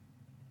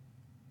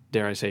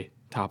 dare I say,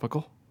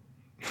 topical?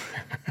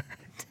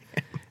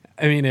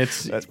 I mean,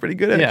 that's pretty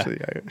good, actually.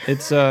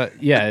 It's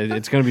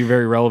it's going to be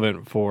very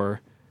relevant for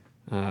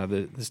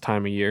this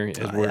time of year.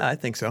 I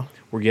think so.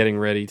 We're getting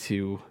ready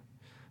to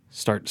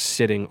start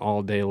sitting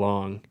all day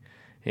long.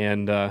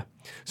 And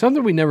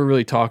something we never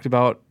really talked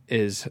about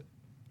is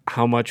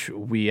how much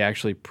we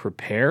actually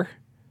prepare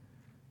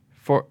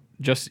for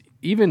just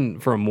even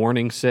for a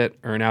morning sit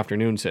or an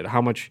afternoon sit,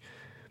 how much,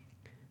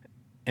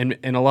 and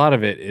a lot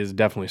of it is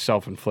definitely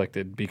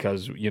self-inflicted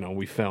because,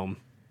 we film.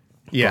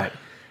 Yeah.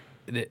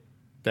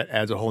 That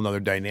adds a whole nother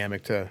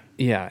dynamic to.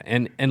 Yeah.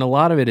 And a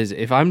lot of it is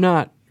if I'm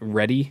not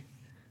ready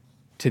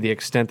to the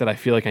extent that I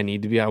feel like I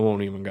need to be, I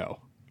won't even go.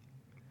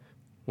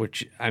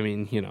 Which, I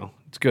mean,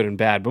 it's good and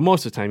bad, but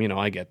most of the time,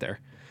 I get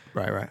there.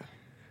 Right.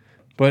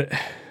 But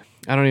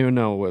I don't even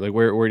know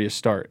where do you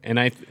start?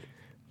 And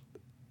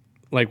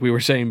like we were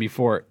saying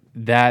before,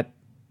 that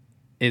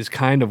is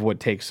kind of what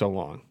takes so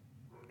long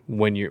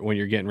when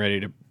you're getting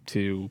ready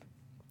to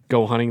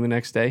go hunting the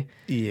next day.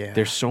 Yeah.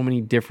 There's so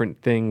many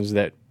different things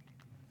that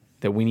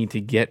we need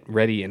to get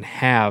ready and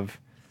have.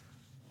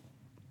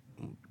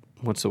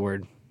 What's the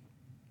word?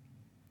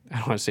 I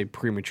don't want to say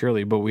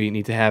prematurely, but we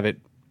need to have it.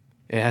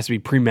 It has to be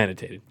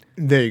premeditated.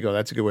 There you go.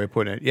 That's a good way of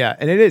putting it. Yeah,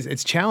 and it is.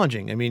 It's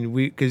challenging. I mean,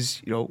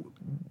 because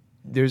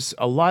there's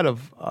a lot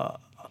of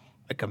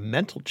like a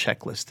mental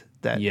checklist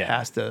that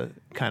has to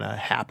kind of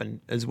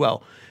happen as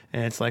well.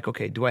 And it's like,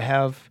 okay,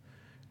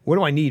 what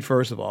do I need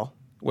first of all?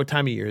 What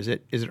time of year is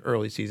it? Is it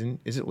early season?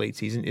 Is it late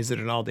season? Is it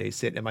an all day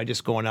sit? Am I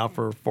just going out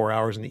for 4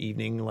 hours in the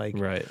evening? Like,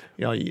 right.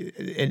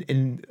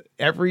 And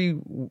every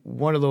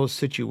one of those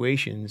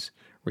situations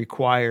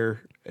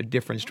require a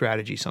different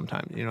strategy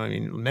sometimes,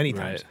 many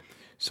times. Right.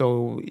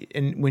 So,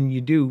 and when you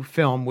do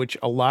film, which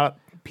a lot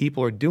of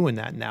people are doing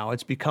that now,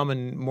 it's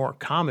becoming more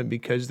common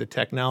because the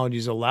technology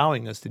is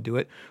allowing us to do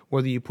it,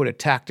 whether you put a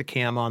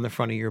Tacticam on the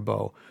front of your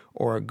bow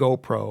or a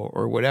GoPro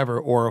or whatever,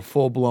 or a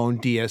full-blown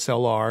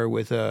DSLR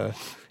with a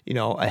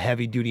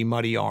heavy duty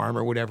muddy arm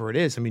or whatever it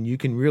is. I mean, you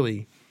can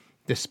really,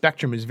 the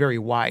spectrum is very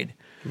wide.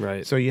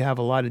 Right. So you have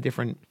a lot of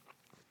different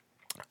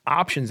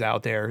options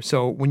out there.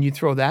 So when you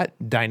throw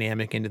that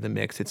dynamic into the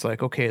mix, it's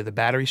like, okay, the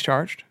battery's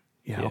charged.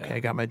 Yeah, okay,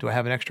 do I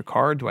have an extra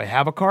card? Do I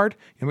have a card?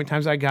 How many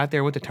times I got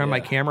there with to turn my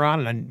camera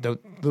on and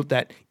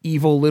that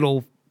evil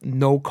little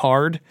no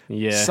card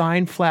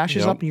sign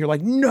flashes up and you're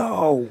like,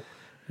 no.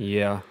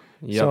 Yeah.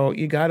 Yep. So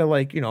you got to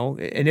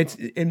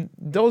and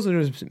those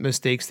are the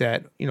mistakes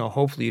that,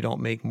 hopefully you don't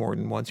make more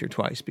than once or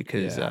twice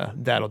because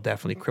that'll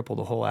definitely cripple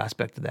the whole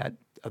aspect of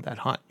that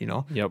hunt,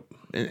 Yep.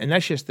 And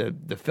that's just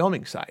the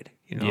filming side,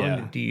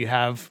 Yeah. Do you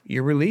have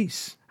your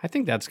release? I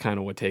think that's kind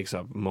of what takes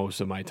up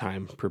most of my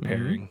time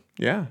preparing.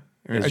 Mm-hmm. Yeah.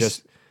 It's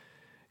just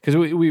because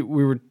we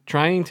were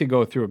trying to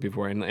go through it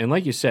before, and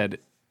like you said,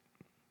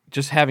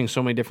 just having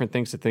so many different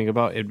things to think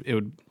about, it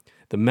would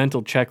the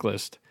mental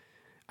checklist.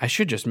 I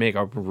should just make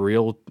a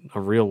real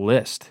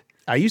list.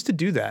 I used to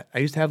do that. I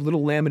used to have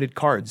little laminated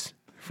cards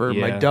for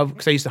my dove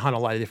because I used to hunt a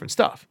lot of different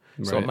stuff.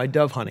 So my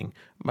dove hunting,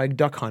 my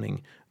duck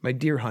hunting, my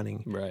deer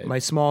hunting, my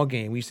small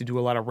game. We used to do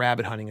a lot of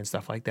rabbit hunting and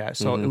stuff like that.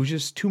 So it was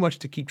just too much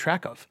to keep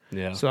track of.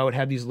 Yeah. So I would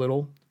have these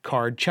little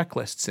card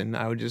checklists, and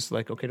I would just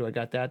like, okay, do I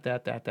got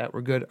that?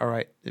 We're good. All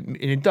right. And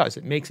it does.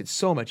 It makes it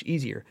so much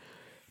easier.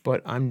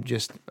 But I don't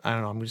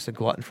know, I'm just a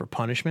glutton for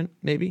punishment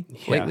maybe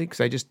lately because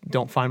I just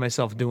don't find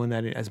myself doing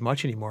that as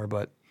much anymore.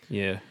 But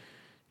yeah.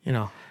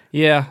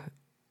 Yeah.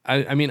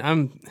 I mean,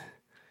 I'm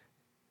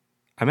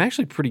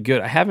actually pretty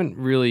good. I haven't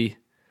really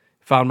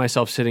found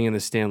myself sitting in the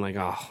stand like,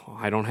 oh,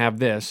 I don't have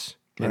this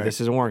and this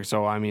isn't working.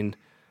 So, I mean,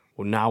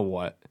 well, now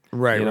what?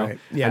 Right.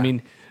 Yeah. I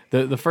mean,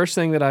 the first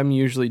thing that I'm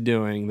usually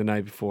doing the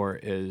night before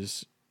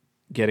is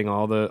getting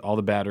all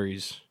the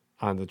batteries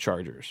on the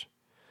chargers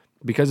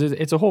because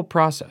it's a whole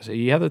process.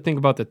 You have to think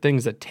about the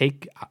things that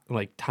take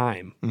like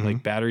time,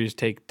 like batteries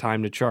take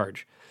time to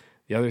charge.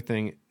 The other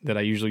thing that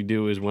I usually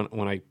do is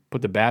when I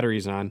put the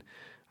batteries on,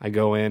 I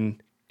go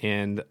in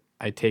and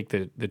I take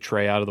the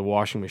tray out of the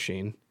washing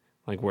machine,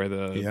 like where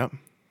the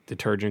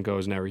detergent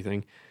goes and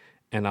everything,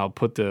 and I'll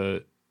put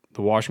the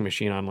washing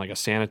machine on like a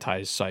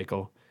sanitized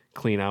cycle,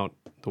 clean out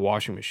the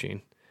washing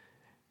machine.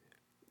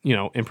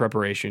 in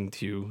preparation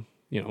to,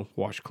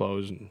 wash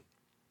clothes and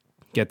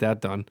get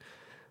that done.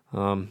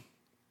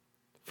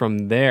 From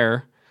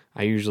there,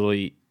 I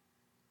usually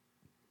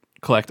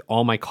collect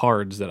all my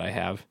cards that I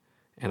have,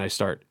 and I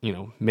start,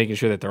 making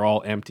sure that they're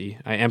all empty.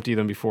 I empty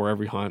them before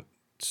every hunt,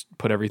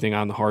 put everything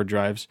on the hard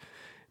drives,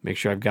 make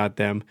sure I've got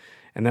them.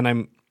 And then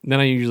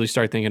I usually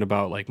start thinking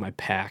about like my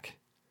pack.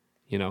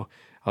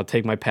 I'll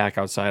take my pack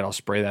outside, I'll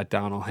spray that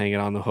down, I'll hang it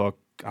on the hook.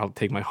 I'll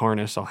take my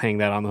harness, I'll hang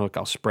that on the hook,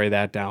 I'll spray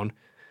that down.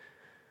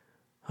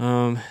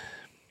 And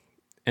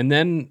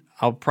then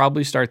I'll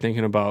probably start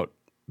thinking about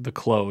the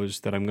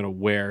clothes that I'm going to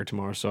wear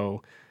tomorrow.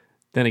 So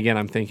then again,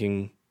 I'm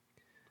thinking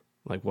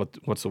like,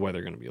 what's the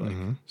weather going to be like?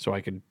 Mm-hmm. So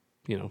I could,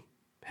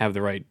 have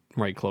the right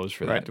clothes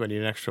for Right. that. Do I need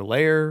an extra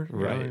layer? You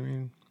know Right. what I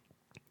mean?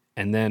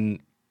 And then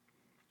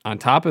on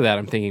top of that,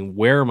 I'm thinking,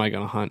 where am I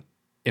going to hunt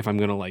if I'm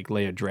going to like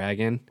lay a drag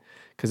in?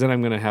 Because then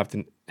I'm going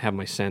to have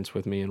my scents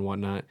with me and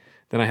whatnot.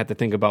 Then I have to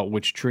think about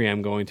which tree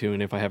I'm going to,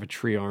 and if I have a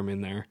tree arm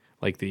in there,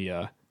 like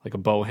like a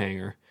bow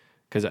hanger.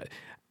 Because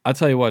I'll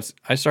tell you what,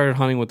 I started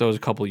hunting with those a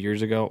couple of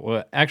years ago.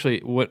 Well,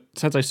 actually,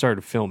 since I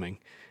started filming,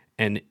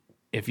 and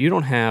if you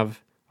don't have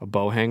a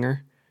bow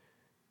hanger,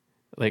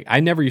 like I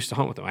never used to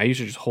hunt with them. I used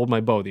to just hold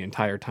my bow the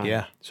entire time.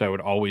 Yeah. So I would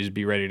always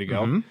be ready to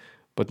go. Mm-hmm.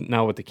 But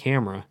now with the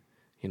camera,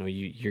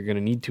 you're going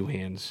to need two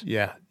hands.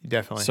 Yeah,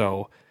 definitely.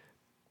 So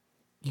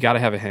you got to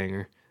have a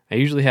hanger. I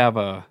usually have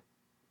a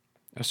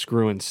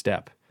screw-in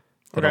step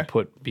that I'll Okay.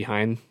 put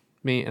behind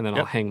me, and then I'll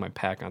Yep. hang my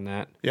pack on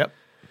that. Yep.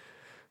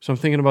 So I'm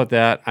thinking about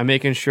that. I'm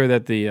making sure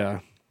that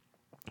the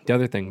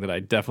other thing that I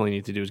definitely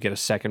need to do is get a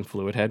second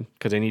fluid head,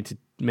 because I need to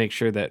make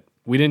sure that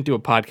we didn't do a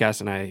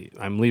podcast and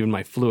I'm leaving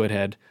my fluid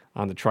head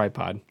on the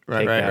tripod.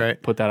 Right,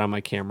 right. Put that on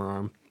my camera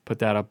arm, put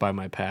that up by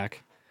my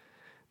pack.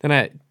 Then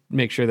I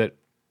make sure that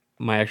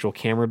my actual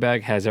camera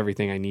bag has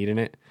everything I need in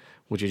it,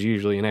 which is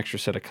usually an extra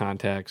set of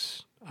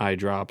contacts, eye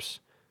drops.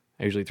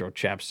 I usually throw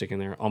chapstick in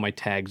there. All my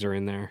tags are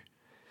in there.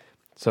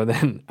 So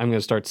then I'm going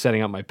to start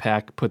setting up my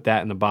pack, put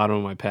that in the bottom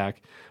of my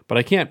pack. But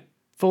I can't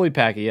fully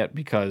pack it yet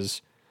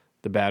because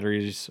the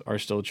batteries are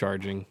still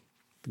charging,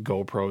 the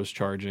GoPro's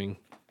charging,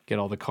 get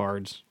all the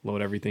cards,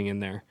 load everything in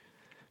there.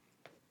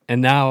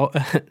 And now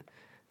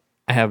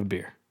I have a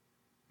beer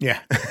Yeah.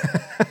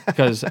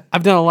 because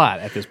I've done a lot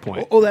at this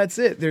point. Well, that's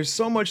it. There's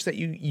so much that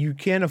you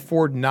can't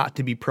afford not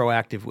to be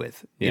proactive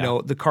with. Yeah.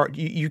 The car,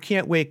 you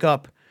can't wake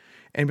up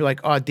and be like,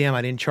 oh, damn,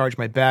 I didn't charge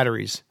my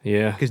batteries.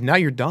 Yeah. Because now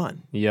you're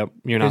done. Yep.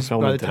 You're not 'Cause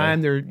filming by the today.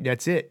 time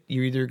that's it.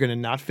 You're either going to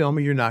not film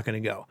or you're not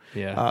going to go.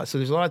 Yeah. So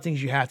there's a lot of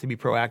things you have to be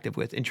proactive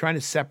with, and trying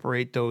to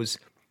separate those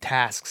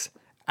tasks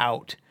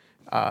out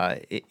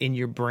in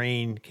your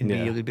brain can be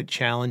Yeah. a little bit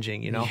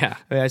challenging. Yeah.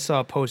 I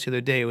saw a post the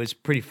other day. It was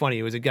pretty funny.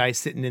 It was a guy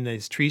sitting in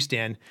his tree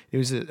stand. It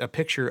was a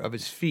picture of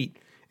his feet,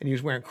 and he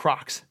was wearing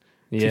Crocs.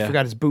 So he Yeah.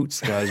 forgot his boots.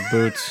 Got his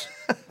boots.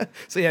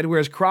 So he had to wear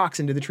his Crocs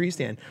into the tree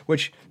stand,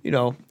 which,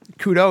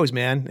 kudos,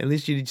 man. At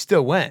least you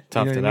still went.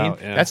 Toughed you know it what I mean?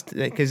 out, yeah. That's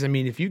because,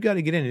 if you got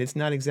to get in and it's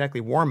not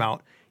exactly warm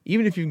out,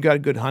 even if you've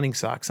got good hunting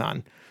socks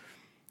on,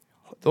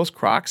 those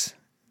Crocs,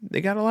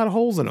 they got a lot of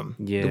holes in them.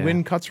 Yeah. The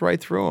wind cuts right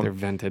through them. They're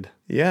vented.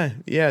 Yeah.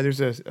 There's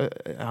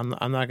I'm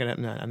not going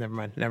to, never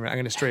mind. I'm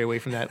going to stray away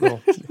from that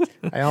little,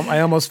 I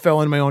almost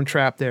fell in my own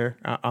trap there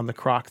on the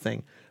Croc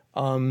thing.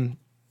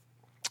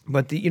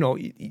 But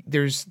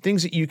there's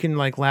things that you can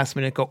like last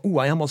minute go, ooh,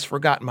 I almost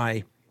forgot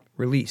my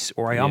release,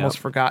 or I almost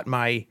forgot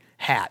my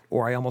hat,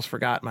 or I almost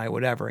forgot my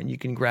whatever, and you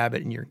can grab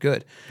it and you're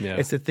good. Yeah.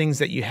 It's the things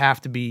that you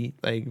have to be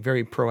like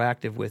very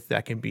proactive with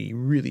that can be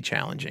really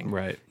challenging.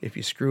 Right. If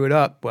you screw it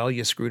up, well,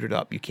 you screwed it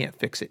up. You can't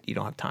fix it. You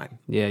don't have time.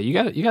 Yeah, you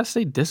got to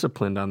stay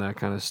disciplined on that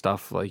kind of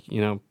stuff. Like,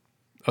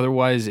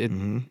 otherwise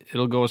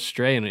it'll go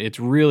astray, and it's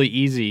really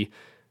easy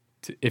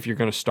if you're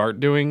going to start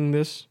doing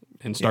this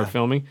and start Yeah.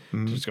 filming,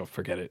 just go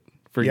forget it.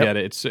 Forget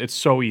it. It's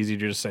so easy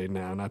to just say,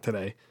 no, not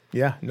today.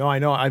 Yeah, no, I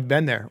know. I've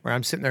been there where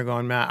I'm sitting there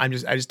going, man, I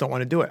just don't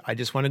want to do it. I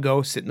just want to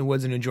go sit in the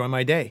woods and enjoy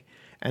my day.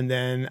 And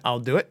then I'll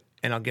do it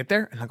and I'll get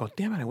there and I'll go,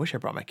 damn it, I wish I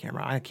brought my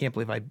camera. I can't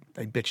believe I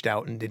bitched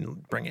out and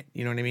didn't bring it.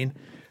 You know what I mean?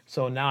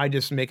 So now I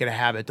just make it a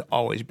habit to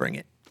always bring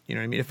it. You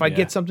know what I mean? If I Yeah.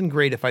 get something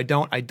great, if I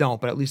don't, I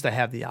don't. But at least I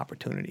have the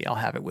opportunity. I'll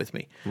have it with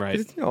me. Right.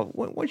 'Cause,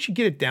 once you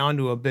get it down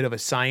to a bit of a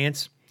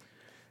science,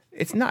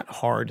 it's not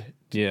hard.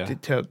 Yeah.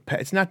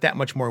 It's not that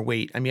much more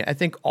weight. I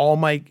think all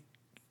my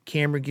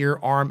camera gear,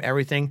 arm,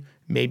 everything,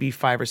 maybe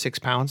 5 or 6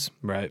 pounds.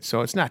 Right.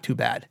 So it's not too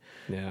bad.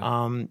 Yeah.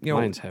 Mine's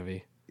Mine's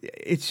heavy.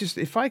 It's just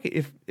if I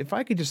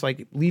could just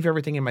like leave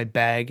everything in my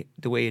bag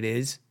the way it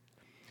is,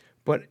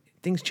 but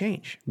things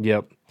change.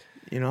 Yep.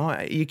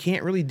 You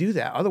can't really do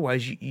that.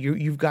 Otherwise,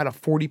 you've got a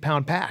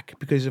 40-pound pack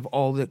because of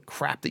all the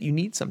crap that you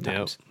need Yep.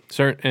 sometimes.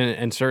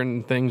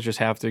 Certain things just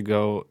have to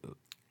go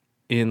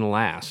in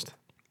last.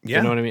 Yeah,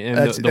 You know what I mean? And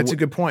that's a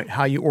good point.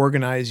 How you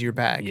organize your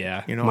bag.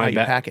 Yeah. How you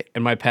pack it.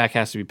 And my pack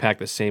has to be packed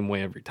the same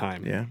way every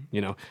time.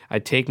 Yeah.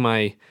 I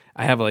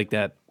have like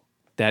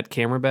that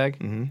camera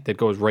bag that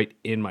goes right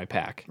in my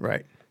pack.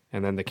 Right.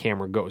 And then the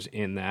camera goes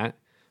in that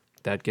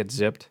gets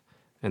zipped.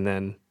 And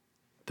then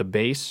the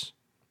base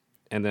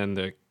and then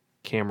the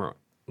camera,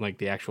 like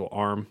the actual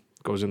arm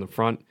goes in the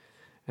front,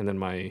 and then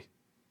my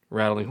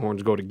rattling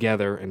horns go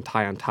together and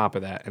tie on top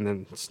of that, and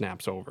then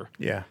snaps over.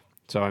 Yeah.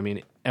 So I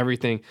mean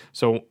everything.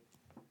 So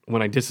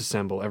when I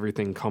disassemble,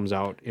 everything comes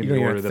out in You the don't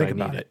even order have to that I think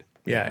need about it.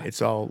 Yeah,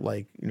 it's all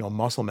like,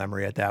 muscle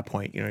memory at that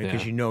point, because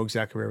Yeah. you know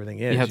exactly where everything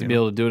is. You have to be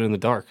able to do it in the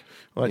dark.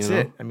 Well, that's you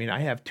know? it. I mean, I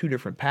have two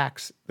different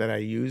packs that I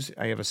use.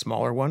 I have a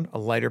smaller one, a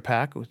lighter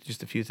pack with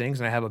just a few things,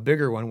 and I have a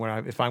bigger one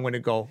when if I'm going to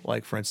go,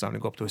 like for instance, I'm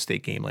going to go up to a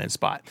state game land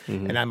spot,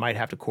 and I might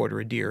have to quarter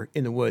a deer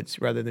in the woods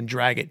rather than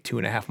drag it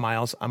 2.5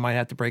 miles. I might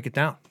have to break it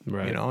down,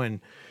 Right. and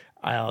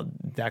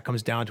that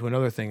comes down to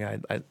another thing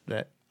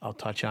that I'll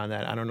touch on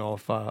that I don't know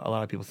if a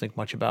lot of people think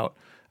much about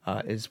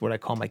is what I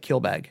call my kill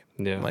bag.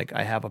 Yeah. Like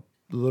I have a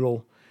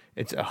little,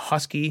 it's a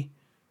Husky.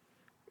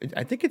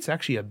 I think it's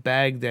actually a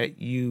bag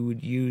that you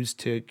would use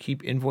to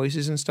keep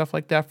invoices and stuff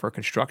like that for a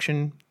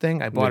construction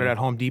thing. I bought it at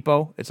Home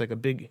Depot. It's like a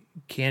big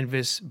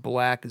canvas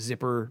black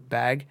zipper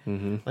bag,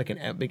 like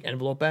a big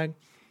envelope bag.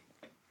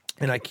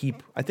 And I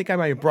think I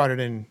might have brought it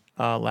in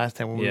last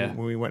time when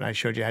we went and I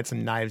showed you. I had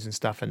some knives and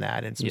stuff in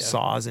that and some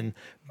saws and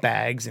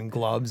bags and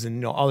gloves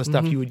and all the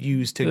stuff you would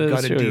use to gut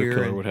a serial deer.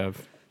 killer And, would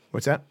have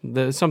what's that?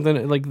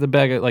 something like the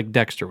bag like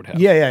Dexter would have.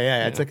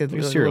 Yeah. It's like a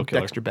serial little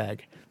killer. Dexter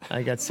bag.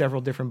 I got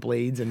several different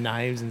blades and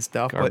knives and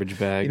stuff. Garbage but,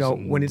 bags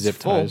and when it's zip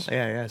full, ties.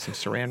 some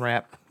saran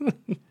wrap.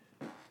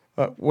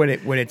 When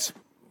it's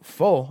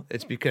full,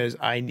 it's because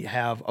I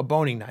have a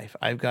boning knife.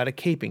 I've got a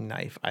caping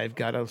knife. I've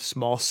got a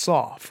small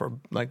saw for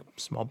like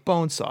small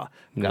bone saw.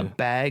 I've got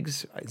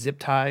bags, zip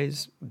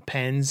ties,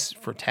 pens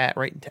for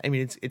I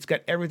mean, it's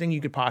got everything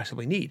you could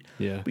possibly need.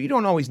 Yeah. But you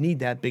don't always need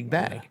that big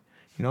bag.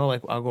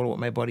 Like I'll go with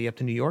my buddy up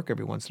to New York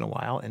every once in a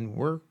while, and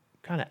we're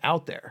kind of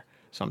out there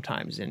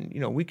sometimes. And,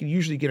 we can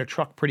usually get a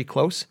truck pretty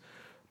close,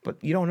 but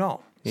you don't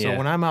know. So Yeah.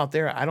 when I'm out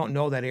there, I don't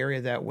know that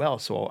area that well.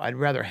 So I'd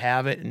rather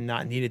have it and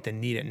not need it than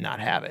need it and not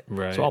have it.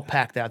 Right. So I'll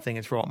pack that thing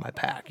and throw it in my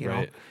pack,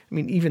 Right. I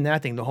mean, even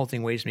that thing, the whole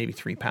thing weighs maybe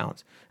 3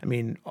 pounds. I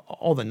mean,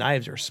 all the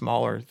knives are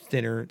smaller,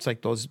 thinner. It's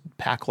like those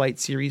Pack Light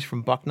series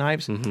from Buck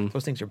Knives.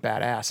 Those things are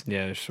badass.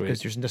 Yeah, they're sweet.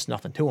 Because there's just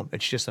nothing to them.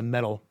 It's just a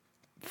metal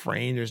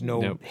frame. There's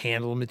no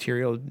handle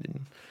material.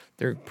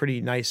 They're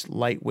pretty nice,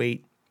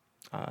 lightweight,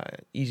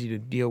 easy to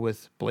deal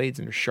with blades,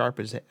 and they're sharp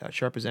as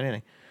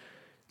anything.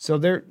 So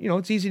they're,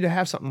 it's easy to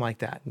have something like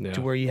that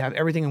to where you have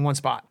everything in one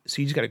spot.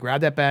 So you just got to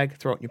grab that bag,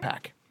 throw it in your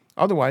pack.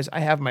 Otherwise, I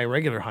have my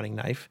regular hunting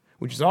knife,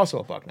 which is also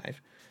a buck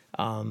knife.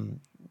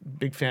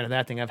 Big fan of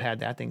that thing. I've had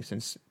that thing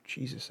since,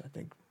 I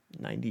think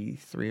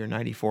 93 or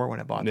 94 when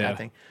I bought that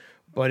thing.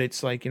 But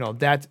it's like,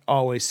 that's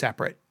always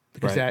separate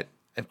because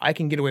if I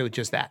can get away with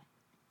just that.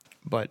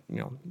 But,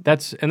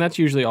 That's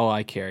usually all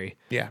I carry.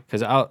 Yeah.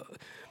 Because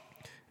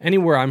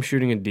anywhere I'm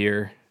shooting a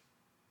deer,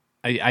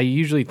 I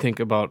usually think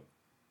about.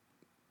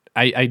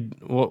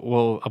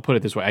 I'll put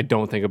it this way: I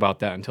don't think about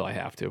that until I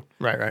have to.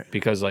 Right.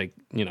 Because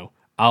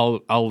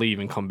I'll leave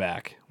and come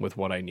back with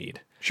what I need.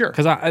 Sure.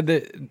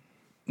 Because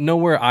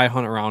nowhere I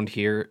hunt around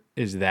here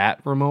is that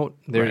remote.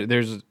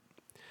 There's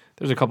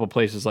a couple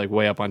places like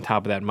way up on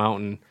top of that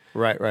mountain.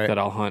 Right. That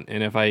I'll hunt,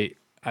 and if I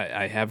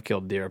have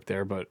killed deer up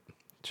there, but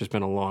it's just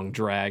been a long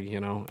drag,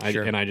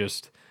 Sure. And I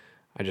just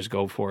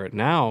go for it.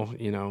 Now,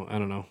 I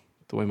don't know,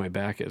 the way my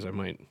back is, I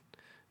might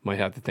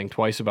have to think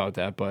twice about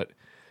that, but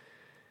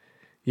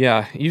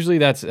yeah, usually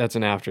that's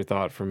an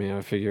afterthought for me.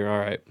 I figure, all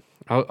right,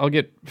 I'll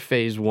get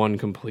phase 1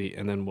 complete,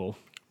 and then we'll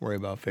worry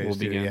about phase 2. We'll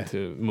begin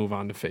to move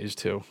on to phase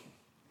 2.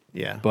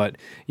 Yeah. But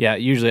yeah,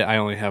 usually I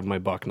only have my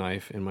buck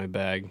knife in my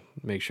bag.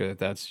 Make sure that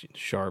that's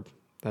sharp.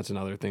 That's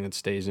another thing that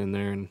stays in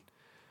there. And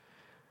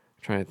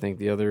I'm trying to think,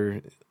 the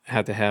other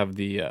had to have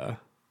the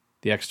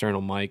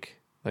external mic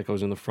that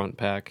goes in the front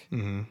pack.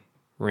 Mm-hmm.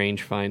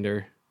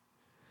 Rangefinder.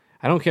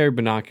 I don't carry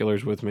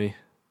binoculars with me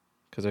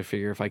because I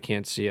figure if I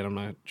can't see it, I'm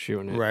not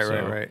shooting it.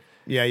 Right.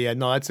 Yeah.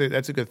 No, that's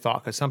a good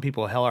thought, because some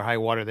people, hell or high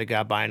water, they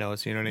got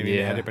binos. You know what I mean?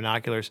 They have their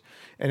binoculars,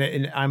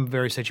 and I'm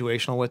very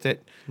situational with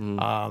it.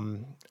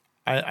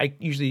 I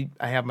usually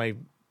have my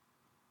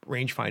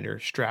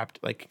rangefinder strapped,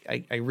 like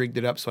I rigged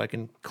it up so I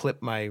can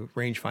clip my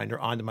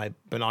rangefinder onto my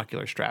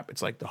binocular strap.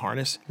 It's like the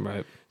harness,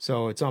 Right.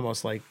 so it's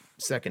almost like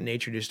second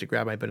nature just to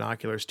grab my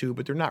binoculars too.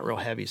 But they're not real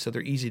heavy, so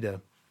they're easy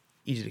to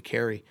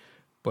carry.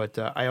 But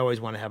I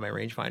always want to have my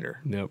rangefinder.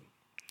 Yep.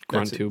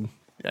 Grunt That's it. tube.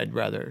 I'd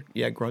rather,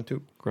 grunt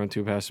tube. Grunt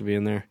tube has to be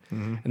in there.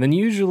 Mm-hmm. And then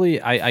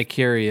usually I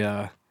carry,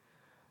 I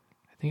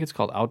think it's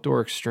called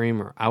Outdoor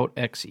Extreme or Out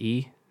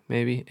XE,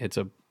 maybe. It's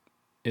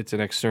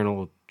an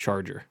external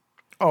charger.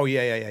 Oh,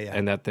 yeah.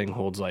 And that thing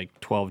holds like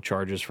 12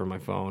 charges for my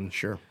phone.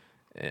 Sure.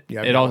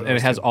 Yeah,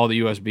 it has all the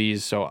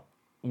USBs. So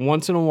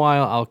once in a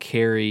while I'll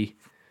carry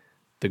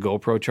the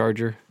GoPro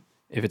charger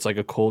if it's like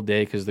a cold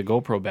day, because the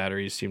GoPro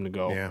batteries seem to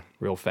go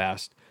real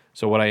fast.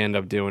 So what I end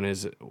up doing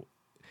is,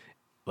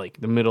 like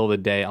the middle of the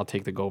day, I'll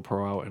take the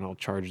GoPro out and I'll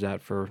charge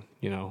that for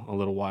a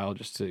little while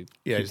just to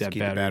keep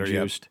that battery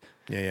juiced.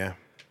 Yeah.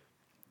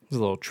 It's a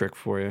little trick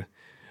for you.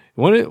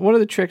 One of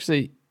the tricks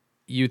that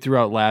you threw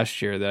out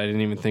last year that I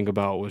didn't even think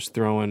about was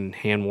throwing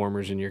hand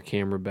warmers in your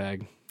camera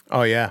bag.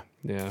 Oh yeah.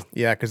 Yeah.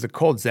 Yeah, because the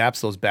cold zaps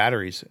those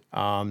batteries.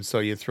 So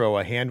you throw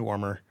a hand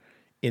warmer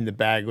in the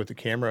bag with the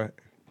camera.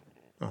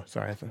 Oh,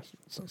 sorry, I thought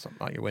something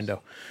out your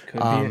window.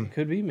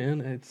 Could be,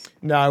 man. It's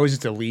No, it was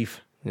just a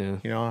leaf. yeah.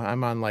 You know,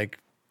 I'm on like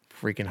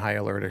freaking high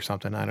alert or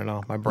something. I don't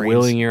know. My brain's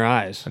Willing your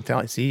eyes. I'm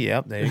telling you. See,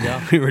 yep, there you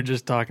go. We were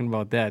just talking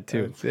about that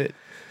too. That's it.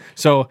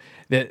 So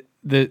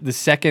the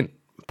second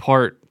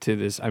part to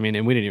this, I mean,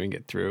 and we didn't even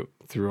get through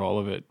all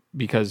of it,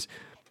 because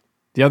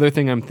the other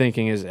thing I'm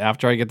thinking is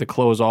after I get the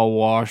clothes all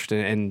washed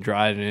and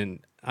dried,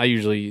 and I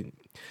usually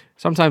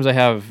sometimes I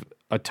have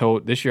a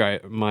tote. This year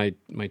my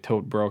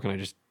tote broke and I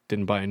just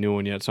didn't buy a new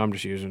one yet, so I'm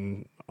just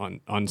using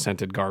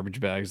unscented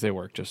garbage bags. They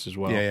work just as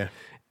well. Yeah.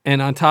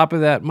 And on top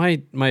of that,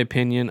 my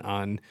opinion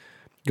on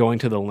going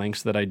to the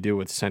lengths that I do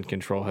with scent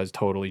control has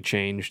totally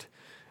changed.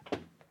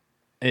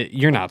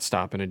 You're not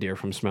stopping a deer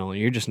from smelling.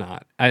 You're just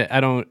not. I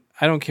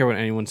don't care what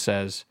anyone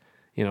says.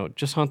 You know,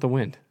 just hunt the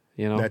wind.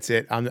 You know, That's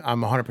it. I'm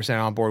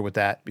 100% on board with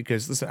that,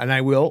 because listen, and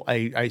I will.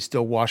 I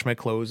still wash my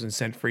clothes and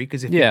scent free,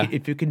 because if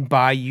it can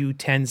buy you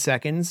 10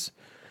 seconds,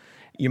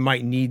 you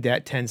might need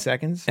that 10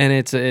 seconds. and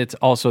it's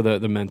also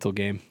the mental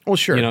game. Well,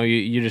 sure. You know,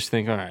 you just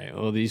think, all right,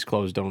 well, these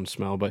clothes don't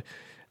smell, but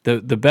the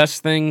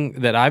best thing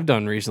that I've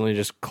done recently is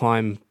just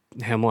climb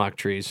hemlock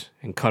trees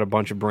and cut a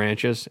bunch of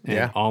branches,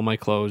 and all my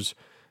clothes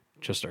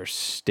just are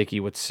sticky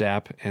with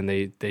sap, and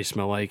they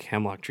smell like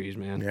hemlock trees,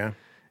 man. Yeah.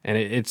 And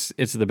it's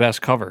the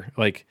best cover.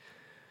 Like,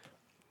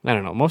 I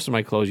don't know, most of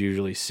my clothes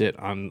usually sit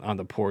on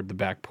the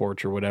back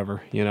porch or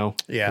whatever, you know,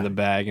 in the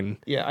bag. And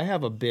Yeah, I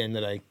have a bin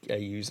that I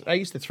use. I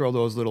used to throw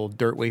those little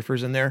dirt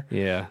wafers in there.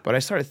 yeah, But I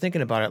started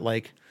thinking about it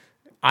like,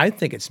 I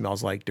think it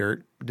smells like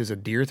dirt. Does a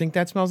deer think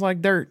that smells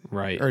like dirt?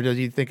 Right. Or does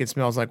he think it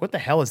smells like, what the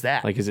hell is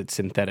that? like, is it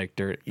synthetic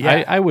dirt?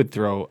 Yeah.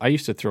 I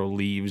used to throw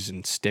leaves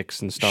and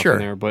sticks and stuff Sure. in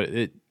there, but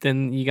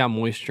then you got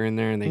moisture in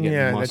there and they get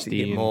that's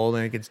musty. it, get mold,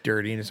 and it gets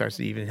dirty, and it starts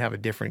to even have a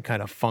different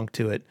kind of funk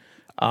to it.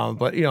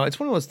 But you know, it's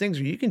one of those things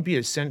where you can be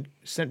as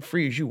scent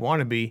free as you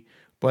want to be,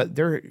 but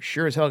they're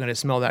sure as hell going to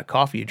smell that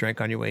coffee you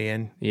drank on your way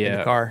in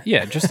the car.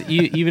 Yeah, just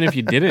even if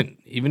you didn't,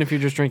 even if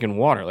you're just drinking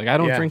water. Like, I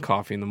don't Yeah. drink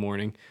coffee in the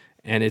morning,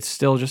 and it's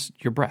still just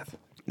your breath.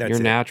 That's your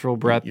it. natural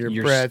breath, Your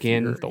your breath,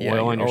 skin, the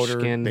oil on your odor,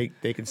 skin.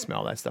 They can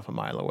smell that stuff a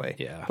mile away.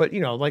 Yeah. But you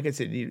know, like I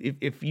said,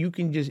 if you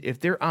can just, if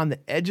they're on the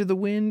edge of the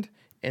wind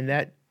and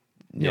that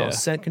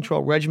scent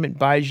control regiment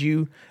buys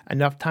you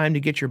enough time to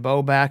get your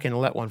bow back and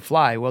let one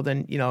fly, well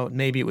then, you know,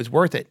 maybe it was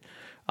worth it.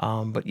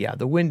 But yeah,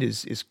 the wind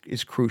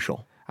is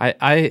crucial.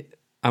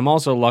 I'm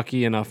also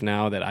lucky enough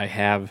now that I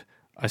have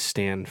a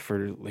stand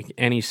for like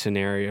any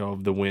scenario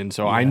of the wind.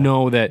 So I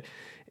know that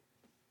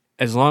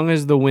as long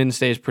as the wind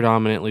stays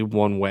predominantly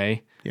one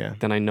way,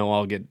 then I know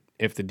I'll get,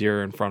 if the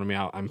deer are in front of me,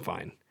 I'm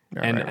fine.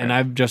 And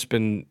I've just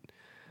been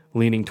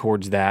leaning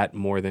towards that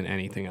more than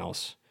anything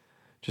else.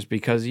 Just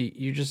because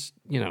you just,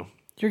 you know,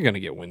 you're going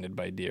to get winded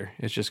by deer.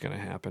 It's just going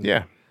to happen.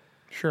 Yeah,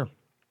 sure.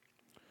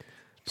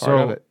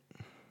 Part of it.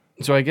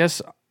 So I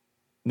guess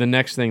the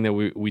next thing that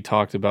we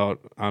talked about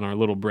on our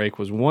little break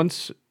was,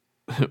 once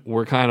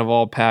we're kind of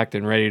all packed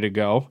and ready to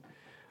go,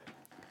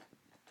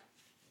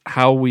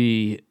 how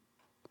we,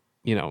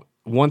 you know,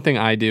 one thing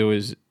I do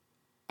is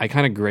I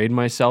kind of grade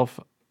myself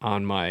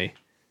on my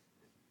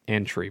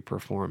entry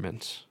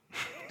performance.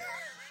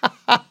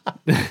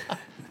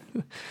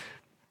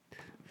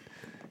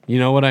 You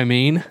know what I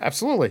mean?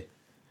 Absolutely.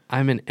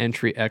 I'm an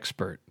entry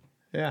expert.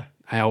 Yeah.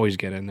 I always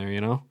get in there,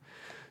 you know?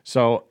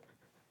 So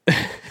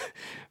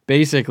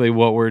basically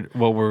what we're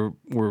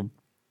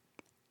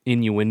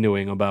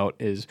innuendoing about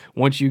is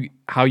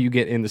how you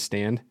get in the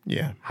stand,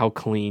 how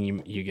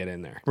clean you get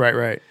in there.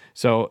 Right.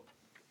 So,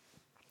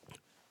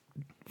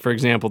 for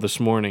example, this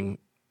morning,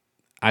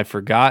 I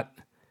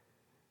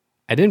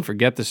didn't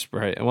forget the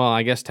spray. Well,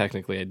 I guess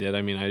technically I did.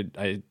 I mean,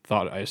 I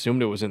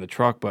assumed it was in the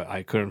truck, but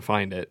I couldn't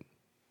find it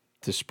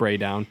to spray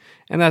down.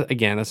 And that,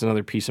 again, that's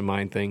another peace of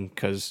mind thing,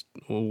 because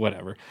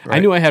whatever. Right. I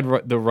knew I had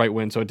the right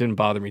wind, so it didn't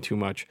bother me too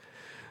much.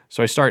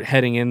 So I start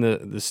heading in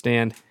the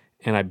stand,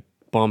 and I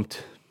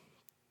bumped,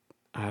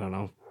 I don't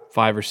know,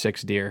 5 or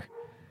 6 deer.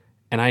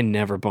 And I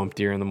never bump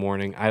deer in the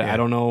morning. I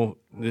don't know.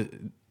 This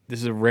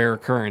is a rare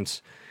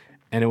occurrence.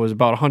 And it was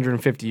about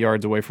 150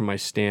 yards away from my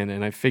stand.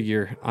 And I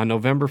figure on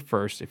November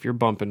 1st, if you're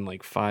bumping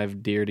like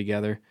 5 deer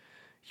together,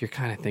 you're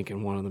kind of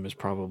thinking one of them is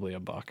probably a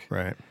buck.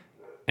 Right.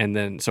 And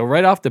then, so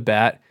right off the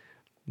bat,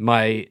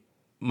 my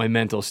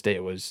mental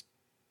state was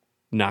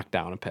knocked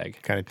down a peg.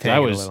 Kind of taking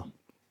a little.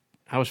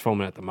 I was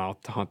foaming at the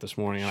mouth to hunt this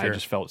morning. Sure. And I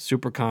just felt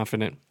super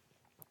confident.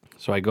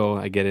 So I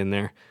get in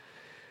there.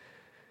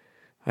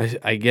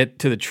 I get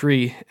to the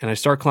tree, and I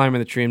start climbing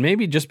the tree. And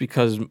maybe just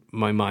because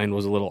my mind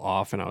was a little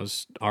off and I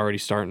was already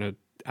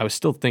I was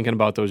still thinking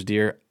about those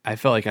deer, I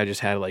felt like I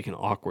just had like an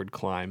awkward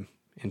climb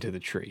into the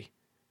tree.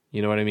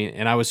 You know what I mean?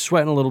 And I was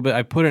sweating a little bit.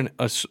 I put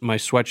my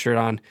sweatshirt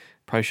on.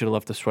 Probably should have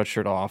left the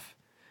sweatshirt off.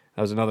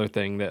 That was another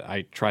thing that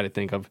I try to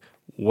think of.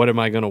 What am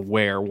I going to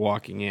wear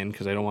walking in?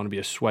 Because I don't want to be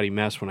a sweaty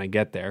mess when I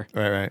get there.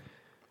 Right.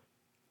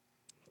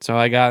 So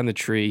I got in the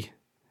tree,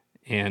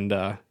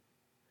 and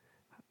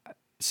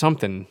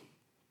something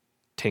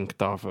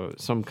tinked off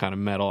of some kind of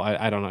metal.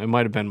 I don't know. It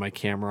might have been my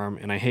camera arm,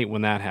 and I hate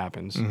when that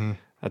happens. Mm-hmm.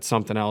 That's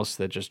something else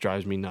that just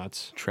drives me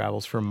nuts.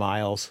 Travels for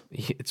miles.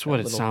 It's what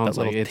it little- sounds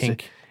that like. little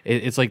tink.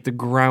 It's like the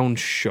ground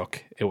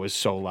shook. It was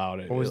so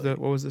loud. What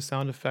was the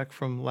sound effect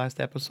from last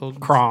episode?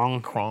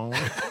 Crong. Crong.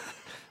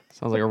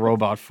 Sounds like a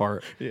robot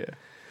fart. Yeah.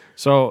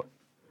 So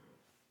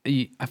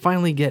I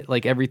finally get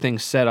like everything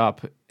set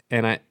up,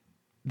 and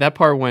that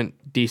part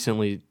went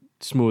decently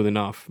smooth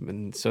enough.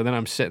 And so then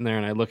I'm sitting there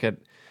and I look at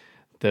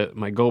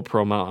my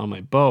GoPro mount on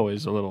my bow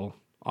is a little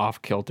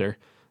off kilter.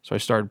 So I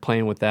started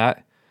playing with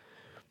that,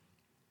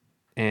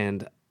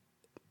 and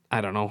I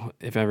don't know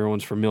if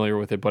everyone's familiar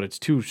with it, but it's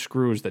 2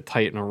 screws that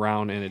tighten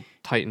around, and it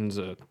tightens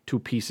 2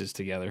 pieces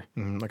together.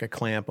 Like a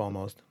clamp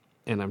almost.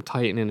 And I'm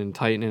tightening,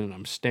 and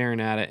I'm staring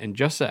at it. And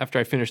just after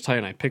I finished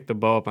tightening, I picked the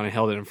bow up and I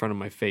held it in front of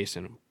my face,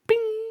 and bing!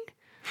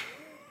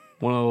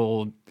 One of the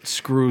little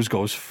screws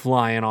goes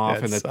flying off,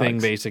 That and the sucks. thing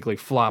basically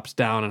flops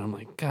down. And I'm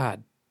like,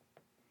 God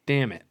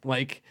damn it.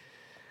 Like,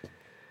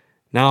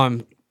 now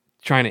I'm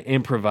trying to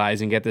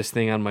improvise and get this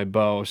thing on my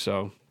bow.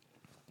 So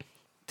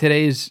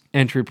today's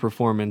entry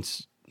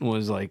performance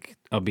was like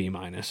a B-. A B-.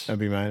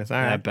 All At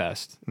right.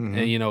 best.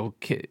 And,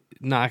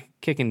 not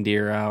kicking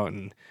deer out,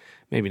 and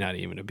maybe not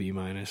even a B-.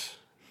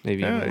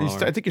 Maybe Yeah, even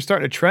lower. I think you're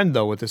starting a trend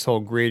though with this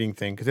whole grading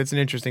thing because it's an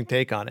interesting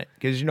take on it.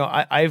 Because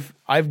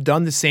I've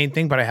done the same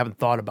thing, but I haven't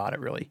thought about it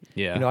really.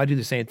 Yeah. I do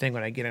the same thing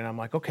when I get in. I'm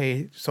like,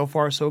 okay, so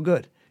far so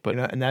good. But-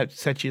 And that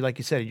sets you, like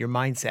you said, your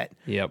mindset.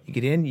 Yep. You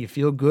get in, you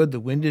feel good.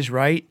 The wind is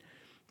right.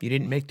 You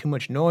didn't make too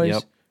much noise.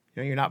 Yep.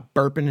 You're not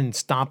burping and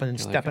stomping and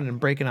stepping and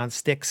breaking on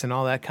sticks and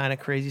all that kind of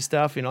crazy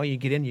stuff. You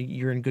get in,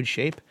 you're in good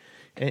shape,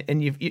 and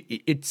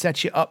it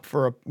sets you up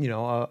for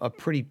a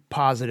pretty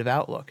positive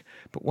outlook.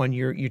 But when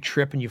you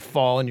trip and you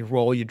fall and you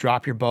roll, you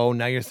drop your bow.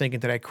 Now you're thinking,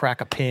 did I crack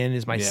a pin?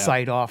 Is my Yeah.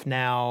 sight off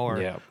now or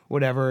Yeah.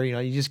 whatever?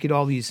 You just get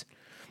all this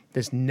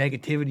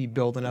negativity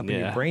building up in your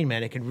Yeah. brain,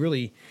 man. It can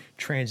really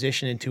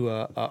transition into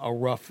a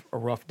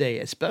rough day,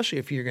 especially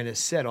if you're going to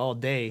sit all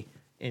day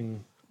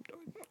in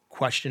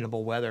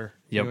questionable weather.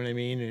 You Yep. know what I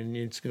mean? And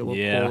it's going to look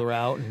Yeah. polar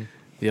out. And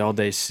The all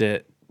day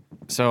sit.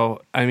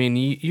 So I mean,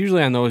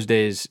 usually on those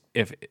days,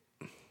 if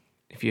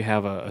you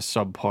have a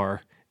subpar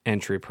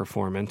entry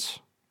performance,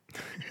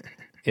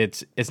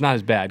 it's not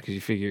as bad because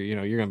you figure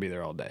you're gonna be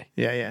there all day,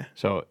 yeah.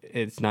 so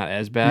it's not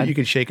as bad. You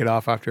can shake it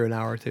off after an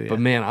hour or two. But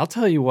man, I'll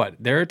tell you what,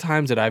 there are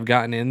times that I've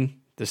gotten in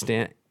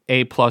the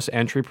A+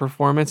 entry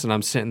performance, and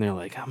I'm sitting there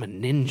like I'm a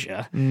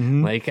ninja.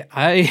 Like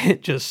I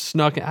just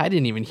snuck. I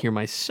didn't even hear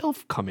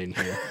myself come in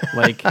here.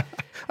 Like.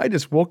 I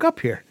just woke up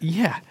here.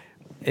 Yeah.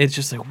 It's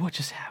just like, what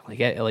just happened?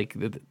 Like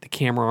the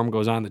camera arm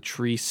goes on the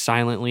tree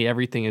silently.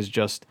 Everything is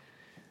just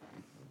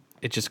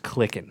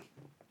clicking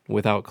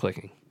without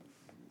clicking.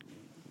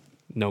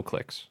 No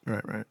clicks.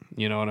 Right.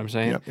 You know what I'm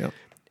saying? Yep.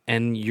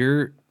 And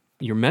your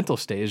mental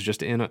state is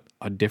just in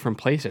a different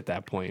place at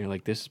that point. You're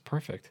like, this is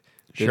perfect.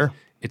 Sure.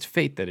 It's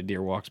fate that a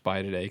deer walks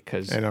by today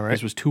because I know, right?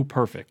 this was too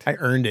perfect. I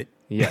earned it.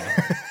 Yeah.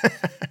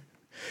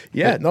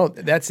 Yeah, no,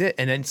 that's it.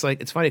 And then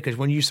it's funny because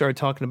when you started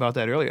talking about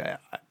that earlier,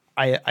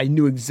 I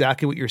knew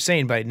exactly what you're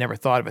saying, but I never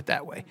thought of it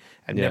that way.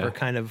 I've Yeah. never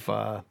kind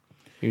of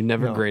You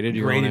never graded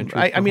your own entry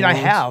I mean, I performance?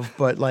 have,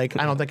 but like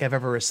I don't think I've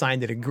ever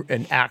assigned it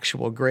an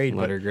actual grade.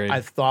 Letter but grade.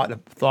 I've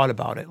thought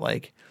about it.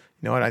 Like,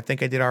 what, I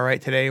think I did all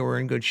right today. We're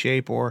in good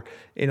shape. Or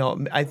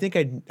I think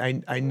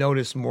I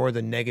notice more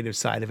the negative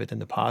side of it than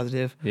the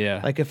positive.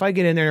 Yeah. Like if I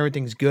get in there and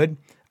everything's good,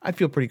 I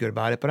feel pretty good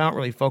about it, but I don't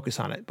really focus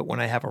on it. But when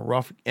I have a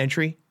rough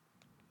entry,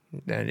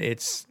 then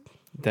it's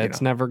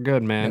That's never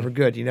good, man. never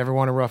good. You never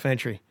want a rough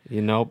entry.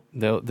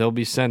 They'll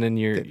be sending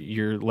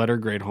your letter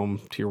grade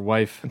home to your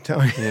wife. I'm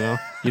telling you.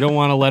 You don't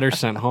want a letter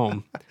sent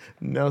home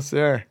No,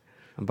 sir.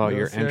 about No,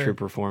 your sir. entry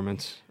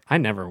performance. I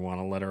never want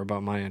a letter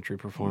about my entry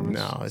performance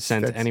No,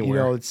 sent that's-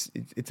 anywhere. it's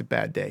a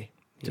bad day.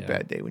 It's a Yeah.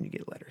 bad day when you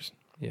get letters.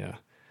 Yeah,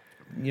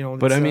 it's,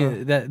 but I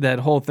mean that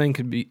whole thing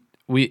could be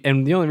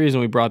and the only reason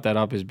we brought that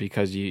up is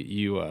because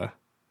you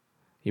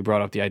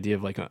brought up the idea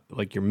of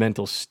like your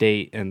mental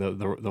state and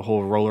the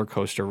whole roller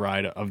coaster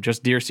ride of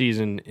just deer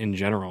season in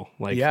general.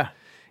 Like, yeah,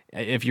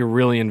 if you're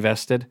really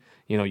invested,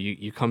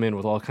 you come in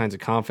with all kinds of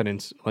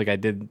confidence, like I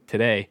did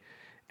today,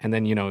 and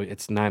then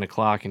it's 9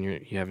 o'clock and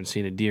you haven't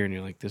seen a deer, and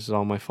you're like, this is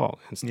all my fault.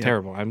 It's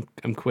terrible.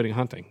 I'm quitting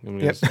hunting. I'm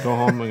gonna go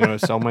home. I'm gonna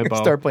sell my bow.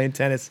 start playing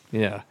tennis.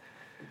 Yeah.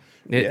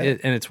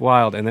 And it's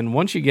wild. And then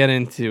once you get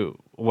into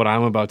what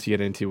I'm about to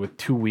get into with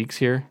 2 weeks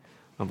here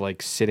of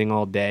like sitting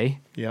all day,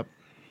 Yep.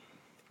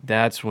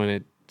 that's when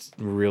it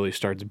really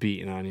starts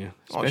beating on you.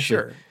 Oh,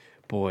 sure.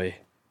 Boy,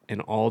 an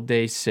all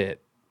day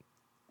sit,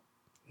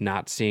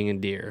 not seeing a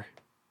deer,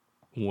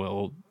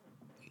 will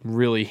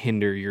really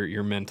hinder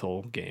your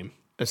mental game.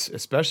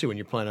 Especially when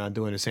you're planning on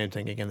doing the same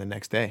thing again the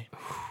next day.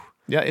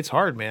 Yeah, it's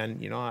hard, man.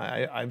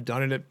 I've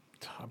done it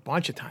a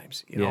bunch of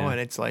times. Yeah. And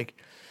it's like,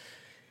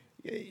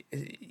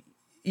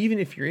 even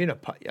if you're in a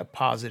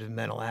positive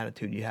mental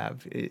attitude,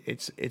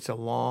 it's a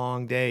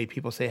long day.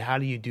 People say, how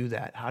do you do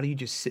that? How do you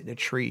just sit in a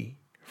tree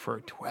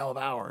for 12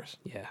 hours?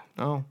 Yeah.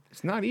 No,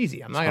 it's not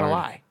easy. I'm not gonna hard.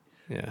 lie.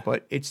 Yeah.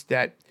 But it's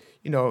that,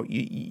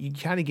 you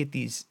kind of get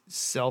these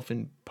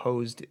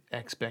self-imposed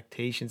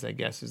expectations, I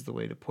guess is the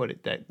way to put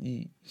it, that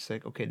it's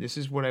like, okay, this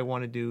is what I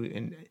want to do.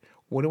 And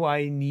what do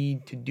I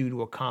need to do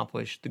to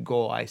accomplish the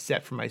goal I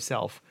set for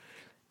myself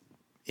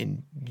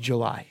in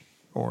July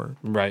or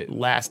Right.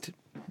 last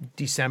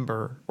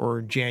December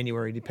or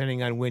January,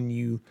 depending on when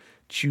you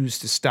choose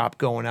to stop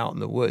going out in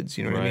the woods.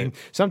 You know what I Right. mean?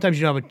 Sometimes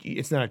you don't have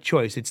it's not a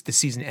choice. It's the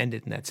season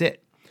ended and that's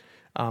it.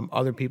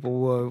 Other people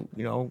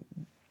will,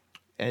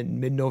 and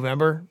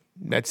mid-November,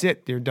 that's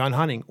it. They're done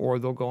hunting, or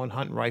they'll go and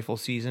hunt rifle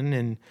season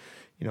and,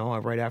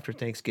 right after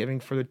Thanksgiving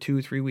for the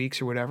 2-3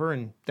 weeks or whatever.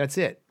 And that's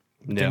it.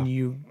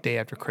 Then day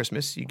after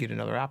Christmas, you get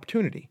another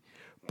opportunity,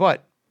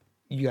 but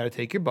you got to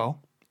take your bow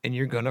and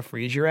you're going to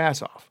freeze your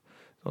ass off.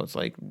 So it's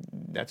like,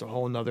 that's a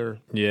whole nother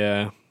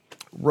Yeah.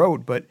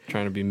 road, but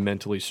Trying to be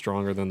mentally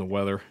stronger than the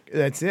weather.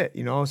 that's it,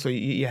 so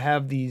you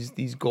have these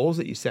goals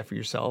that you set for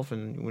yourself,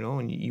 and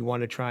and you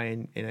want to try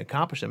and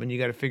accomplish them, and you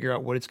got to figure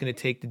out what it's going to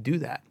take to do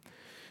that.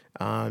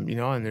 And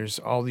there's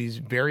all these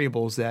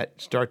variables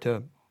that start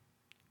to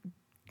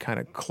kind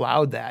of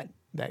cloud that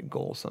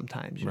goal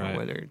sometimes, Right.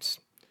 whether it's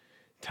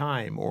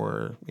time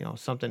or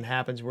something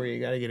happens where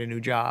you got to get a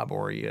new job,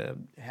 or you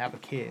have a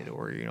kid,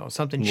 or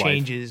something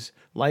changes,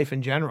 life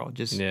in general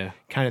just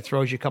kind of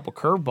throws you a couple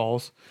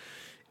curveballs.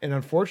 And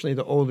unfortunately,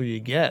 the older you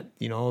get,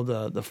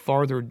 the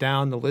farther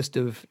down the list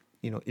of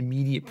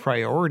immediate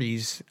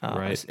priorities,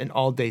 Right. an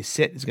all-day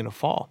sit is going to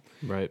fall.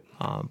 Right.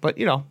 But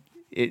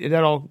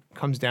that all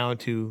comes down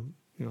to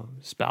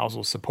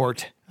spousal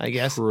support, I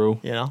guess.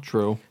 True.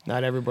 True.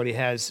 Not everybody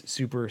has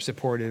super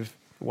supportive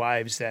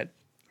wives that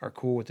are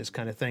cool with this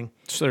kind of thing.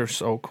 So they're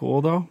so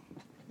cool, though.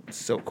 It's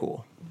so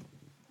cool.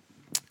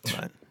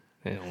 But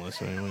They don't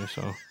listen anyway,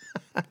 so.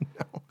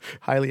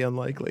 highly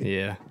unlikely.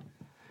 Yeah.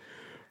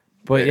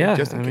 But yeah,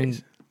 Just in I mean,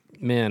 case.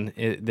 man,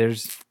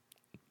 there's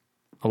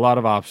a lot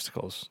of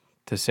obstacles,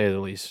 to say the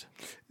least.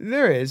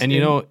 There is. And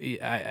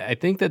I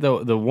think that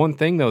the one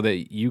thing though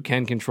that you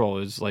can control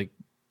is like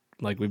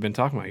we've been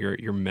talking about,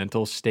 your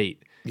mental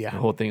state. Yeah. The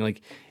whole thing,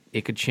 like,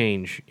 it could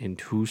change in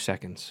 2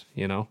 seconds,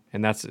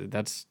 and that's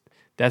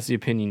the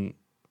opinion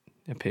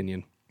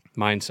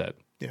mindset.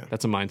 Yeah.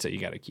 That's a mindset you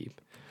got to keep.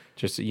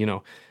 Just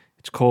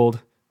it's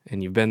cold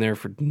and you've been there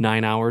for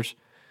 9 hours,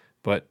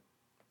 but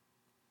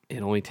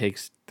it only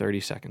takes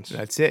 30 seconds.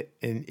 That's it,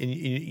 and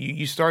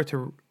you start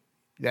to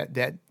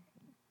that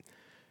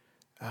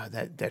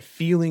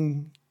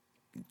feeling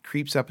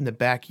creeps up in the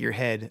back of your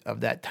head of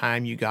that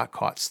time you got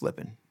caught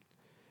slipping.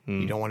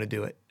 You don't want to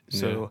do it.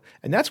 So,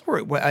 and that's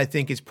what I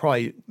think is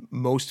probably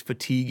most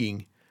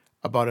fatiguing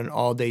about an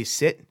all-day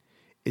sit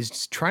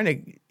is trying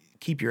to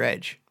keep your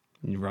edge.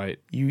 Right.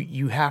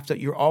 You have to.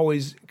 You're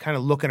always kind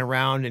of looking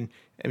around, and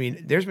I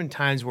mean, there's been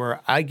times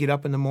where I get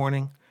up in the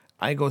morning,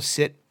 I go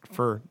sit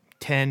for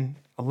 10,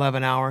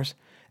 11 hours,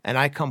 and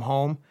I come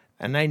home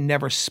and I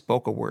never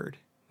spoke a word.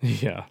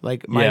 Yeah.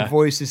 Like my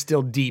voice is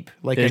still deep,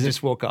 like Is I it?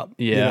 just woke up.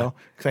 Yeah.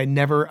 Because I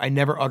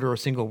never utter a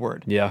single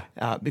word. Yeah.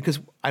 Because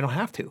I don't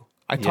have to.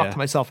 I talk Yeah. to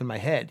myself in my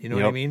head. You know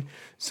what I Yep. mean?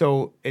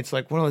 So it's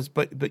like one of those.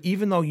 But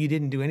even though you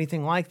didn't do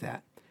anything like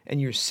that,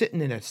 and you're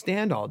sitting in a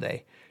stand all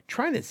day,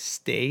 trying to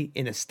stay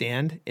in a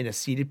stand in a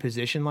seated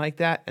position like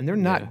that, and they're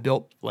not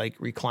built like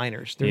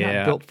recliners. They're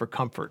not built for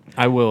comfort.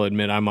 I will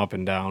admit I'm up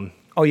and down.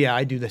 Oh yeah,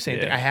 I do the same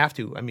thing. Yeah. I have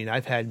to. I mean,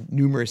 I've had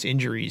numerous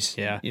injuries.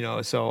 Yeah.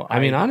 So I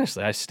mean,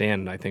 honestly, I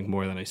stand, I think,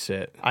 more than I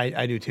sit.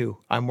 I do too.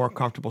 I'm more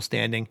comfortable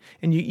standing,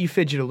 and you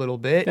fidget a little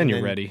bit, Then and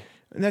you're ready.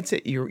 and that's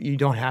it. You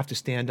don't have to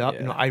stand up.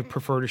 Yeah. I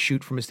prefer to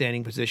shoot from a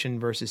standing position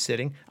versus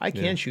sitting. I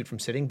can shoot from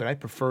sitting, but I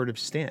prefer to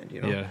stand.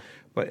 Yeah.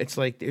 But it's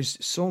like there's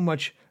so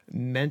much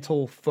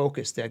mental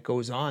focus that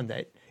goes on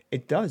that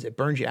it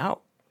burns you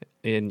out.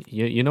 And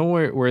you know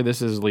where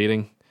this is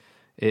leading?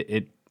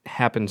 It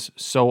happens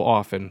so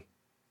often,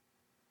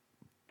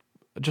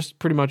 just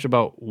pretty much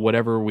about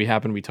whatever we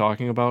happen to be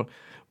talking about.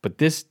 But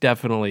this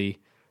definitely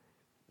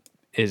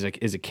is a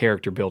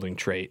character building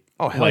trait.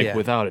 Oh, hell like, yeah.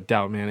 without a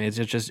doubt, man. It's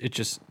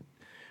just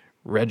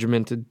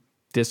regimented,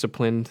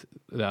 disciplined,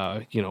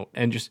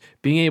 and just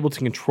being able to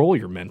control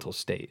your mental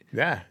state.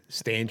 Yeah,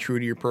 staying true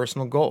to your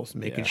personal goals,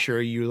 making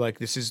sure you like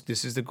this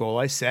is the goal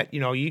I set.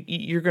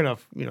 You're gonna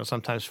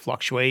sometimes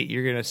fluctuate.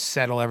 You're gonna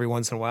settle every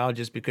once in a while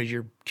just because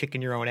you're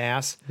kicking your own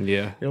ass.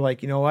 Yeah. You're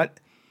like, you know what?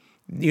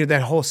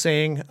 That whole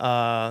saying,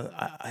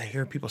 I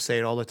hear people say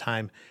it all the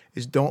time,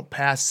 is don't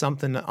pass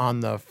something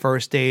on the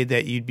first day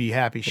that you'd be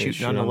happy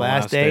shooting on the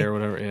last day or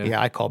whatever. Yeah.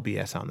 I call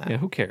BS on that. Yeah,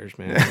 who cares,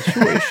 man?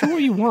 Shoot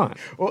what you want.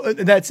 Well,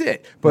 that's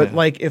it. But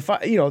like if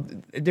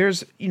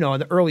there's, in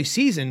the early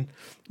season,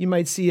 you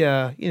might see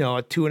a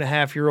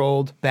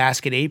 2.5-year-old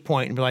basket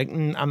 8-point and be like,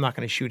 I'm not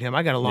going to shoot him.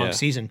 I got a long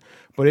season.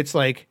 But it's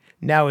like,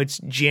 now it's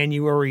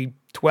January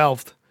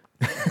 12th.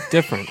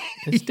 Different.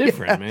 It's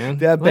different, man.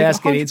 That Like,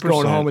 basket 8's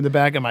going 100%. home in the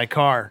back of my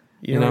car.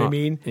 You know what I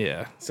mean?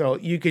 Yeah. So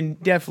you can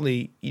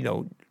definitely,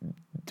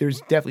 there's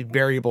definitely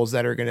variables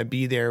that are going to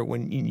be there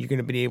when you're going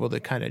to be able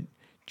to kind of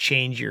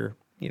change your,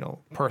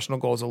 personal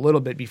goals a little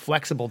bit, be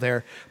flexible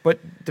there. But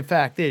the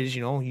fact is,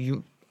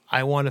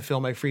 I want to fill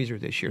my freezer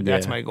this year.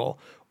 That's Yeah. my goal.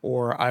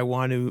 Or I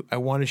want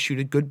to shoot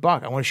a good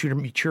buck. I want to shoot a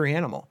mature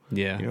animal.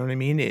 Yeah. You know what I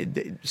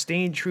mean?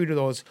 Staying true to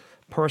those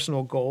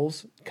personal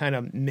goals, kind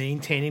of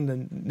maintaining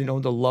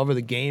the love of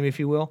the game, if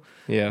you will.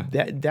 Yeah.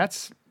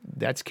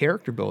 That's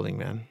character building,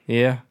 man.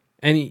 Yeah.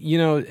 And,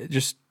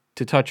 just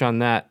to touch on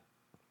that,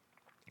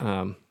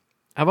 I've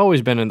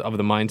always been of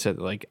the mindset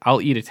that, like,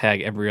 I'll eat a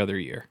tag every other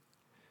year.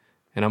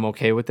 And I'm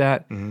okay with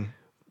that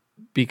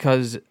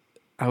because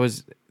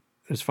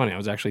it's funny. I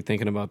was actually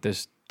thinking about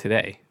this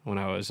today when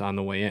I was on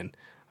the way in.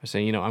 I was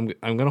saying, I'm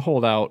going to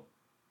hold out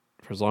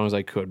for as long as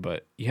I could,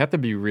 but you have to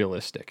be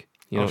realistic.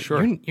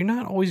 Sure. You're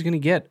not always going to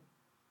get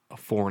a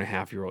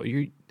 4.5-year-old.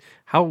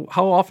 How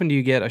often do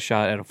you get a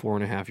shot at a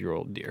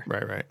 4.5-year-old deer?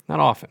 Right. Not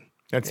often.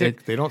 That's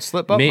it. They don't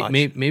slip up much.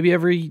 Maybe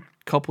every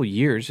couple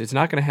years. It's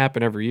not going to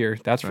happen every year.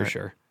 That's for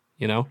sure.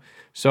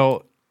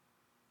 So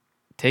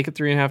take a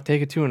 3.5,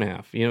 take a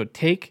 2.5.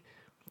 Take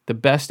the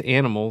best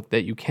animal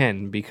that you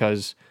can,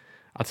 because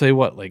I'll tell you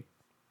what, like,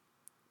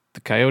 the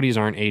coyotes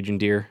aren't aging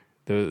deer.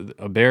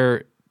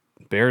 Bears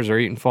are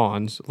eating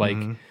fawns. Like,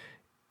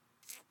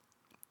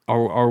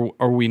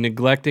 are we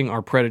neglecting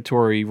our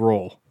predatory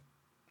role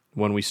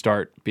when we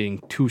start being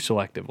too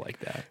selective like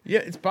that? Yeah,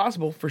 it's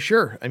possible for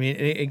sure. I mean,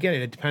 again,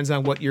 it depends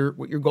on what your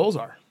goals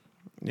are.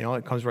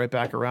 It comes right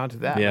back around to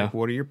that. Yeah. Like,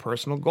 what are your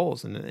personal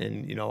goals? And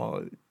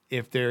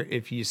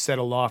if you set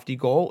a lofty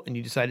goal and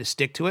you decide to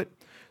stick to it,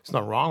 there's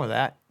nothing wrong with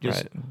that.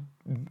 Just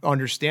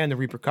understand the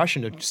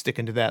repercussion of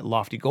sticking to that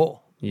lofty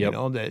goal. Yep.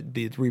 That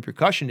the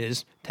repercussion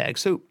is tag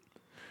soup.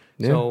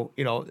 Yeah. So,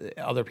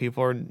 other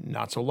people are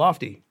not so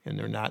lofty and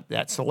they're not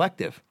that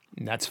selective,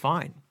 and that's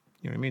fine.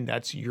 You know what I mean?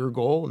 That's your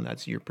goal and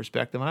that's your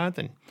perspective on it,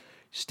 and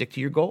stick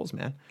to your goals,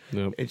 man.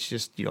 Yep. It's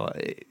just,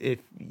 if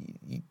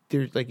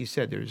there's, like you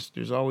said,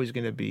 there's always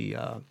going to be,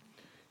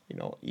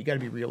 you got to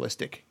be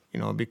realistic,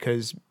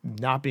 because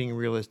not being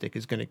realistic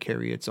is going to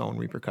carry its own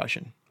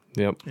repercussion.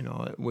 Yep.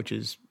 Which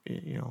is,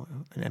 an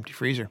empty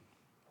freezer.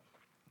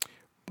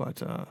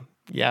 But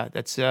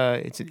that's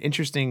it's an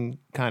interesting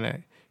kind of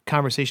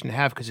conversation to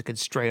have, because it could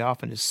stray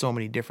off into so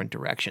many different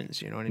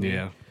directions. You know what I mean?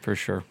 Yeah, for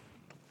sure.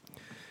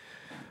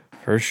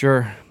 For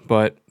sure.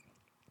 But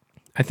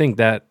I think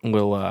that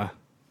will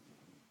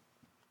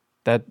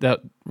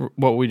that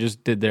what we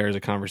just did there is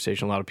a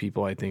conversation a lot of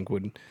people, I think,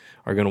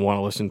 are going to want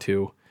to listen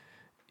to,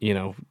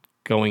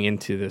 going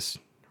into this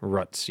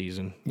rut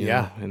season. you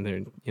know, and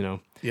they're,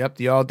 Yep,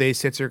 the all-day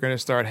sits are going to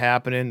start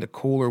happening. The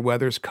cooler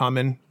weather's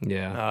coming.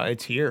 Yeah.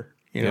 It's here.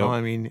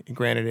 I mean,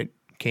 granted, it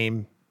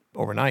came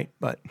overnight,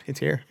 but it's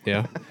here.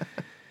 Yeah.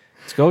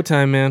 It's go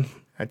time, man.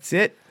 That's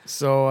it.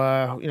 So,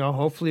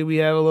 hopefully we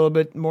have a little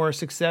bit more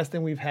success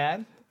than we've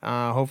had.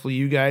 Hopefully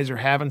you guys are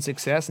having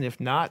success, and if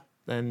not,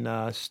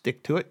 then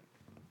stick to it.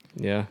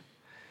 Yeah.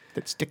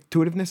 That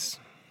stick-to-itiveness.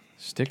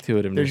 Stick to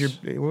it. There's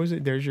what was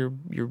it? There's your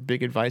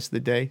big advice of the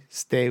day.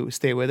 Stay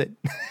with it.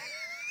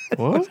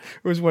 What?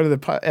 It was one of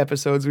the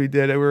episodes we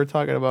did. We were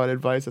talking about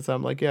advice, and so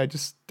I'm like, yeah,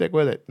 just stick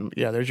with it. And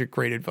yeah, there's your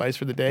great advice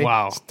for the day.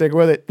 Wow. Stick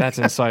with it. That's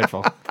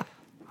insightful.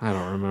 I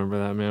don't remember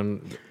that,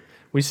 man.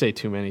 We say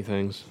too many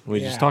things. We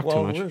just talk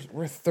too much.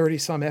 We're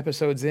 30-some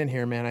episodes in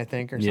here, man, I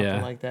think, or something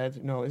Yeah. like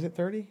that. No, is it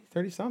 30?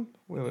 30-some?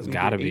 It's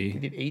gotta be. We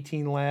did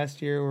 18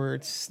 last year.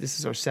 This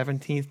is our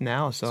 17th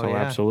now, so yeah.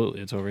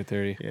 Absolutely, it's over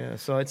 30. Yeah,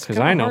 so it's Because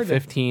kinda I know hard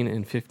 15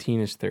 and 15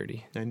 is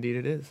 30. Indeed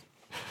it is.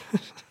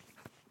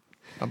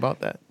 How about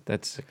that?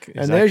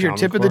 And there's your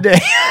tip of the day.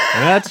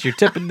 That's your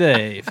tip of the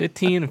day.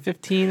 15 and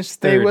 15 is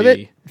 30. Stay with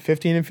it.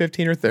 15 and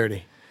 15 or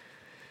 30.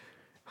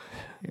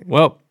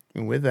 Well,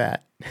 And with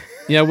that,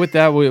 yeah, with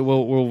that,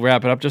 we'll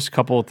wrap it up. Just a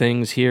couple of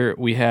things here.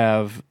 We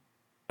have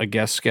a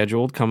guest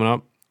scheduled coming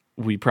up.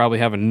 We probably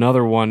have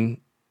another one,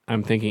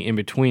 I'm thinking, in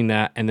between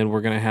that. And then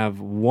we're going to have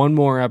one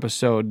more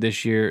episode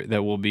this year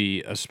that will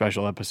be a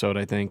special episode,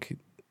 I think,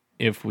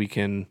 if we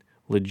can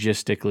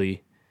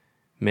logistically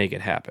make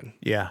it happen.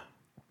 yeah.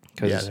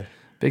 Because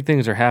big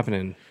things are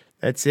happening.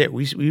 That's it.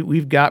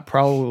 We've got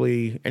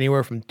probably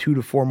anywhere from 2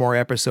 to 4 more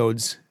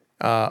episodes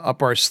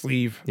up our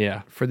sleeve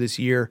for this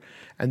year.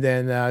 And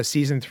then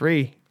season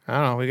 3, I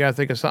don't know, we got to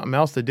think of something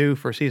else to do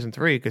for season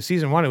 3, because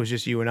season 1, it was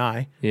just you and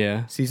I.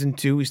 Yeah. Season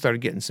 2, we started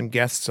getting some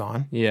guests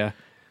on. Yeah.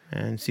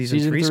 And season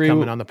 3 is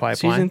coming on the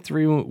pipeline. Season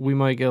 3, we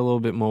might get a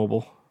little bit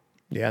mobile.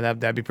 Yeah,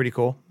 that'd be pretty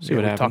cool. See what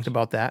we happens. talked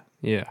about that.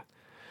 Yeah.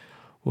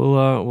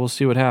 We'll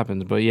see what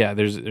happens. But yeah,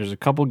 there's a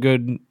couple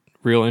good,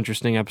 real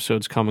interesting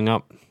episodes coming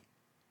up.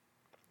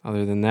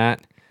 Other than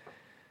that,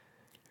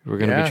 we're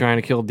going to be trying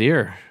to kill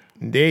deer.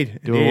 Indeed.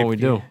 Doing what we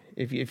do.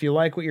 If you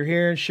like what you're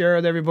hearing, share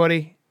with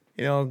everybody.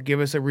 Give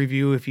us a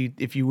review if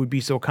you would be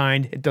so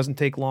kind. It doesn't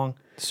take long.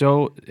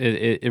 So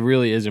it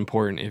really is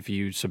important if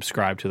you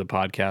subscribe to the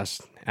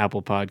podcast,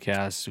 Apple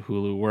Podcasts,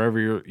 Hulu, wherever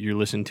you're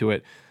listening to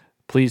it.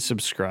 Please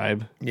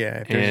subscribe.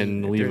 Yeah,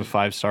 and leave a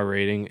 5-star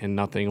rating and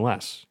nothing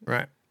less.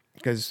 Right,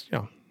 because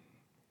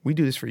we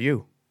do this for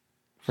you.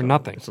 For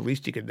nothing. It's the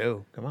least you could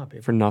do. Come on,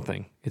 people. For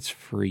nothing. It's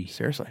free.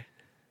 Seriously.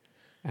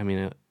 I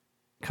mean,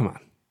 come on.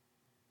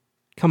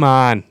 Come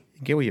on.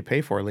 You get what you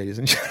pay for, ladies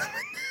and gentlemen.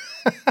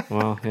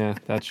 Well, yeah,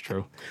 that's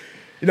true.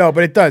 No,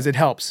 but it does. It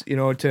helps.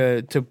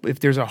 To if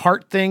there's a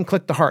heart thing,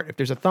 click the heart. If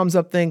there's a thumbs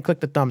up thing, click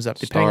the thumbs up.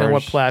 Depending on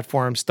what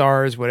platform,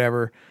 stars,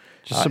 whatever.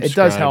 It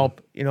does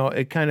help.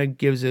 It kind of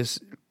gives us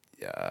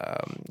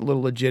a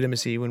little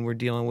legitimacy when we're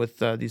dealing with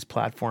these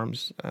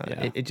platforms.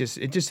 It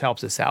just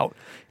helps us out,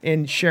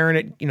 and sharing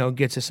it,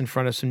 gets us in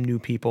front of some new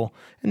people,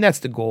 and that's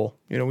the goal.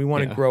 We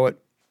want to grow it,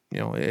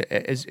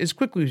 as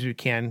quickly as we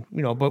can,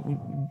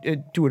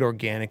 but do it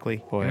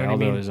organically. Boy,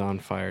 Aldo is on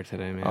fire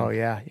today, man. Oh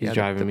yeah, he's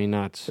driving me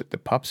nuts. The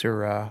pups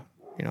are,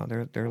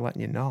 they're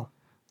letting you know.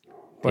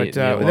 But with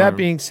that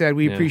being said,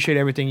 we appreciate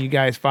everything you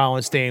guys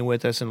following, staying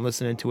with us, and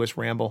listening to us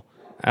ramble.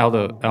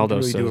 Aldo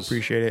really says, do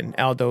appreciate it, and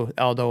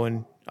Aldo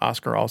and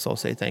Oscar also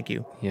say thank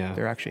you. Yeah,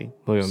 they're actually.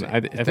 I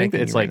think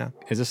it's like,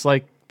 is this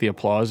like the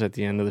applause at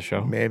the end of the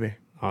show? Maybe.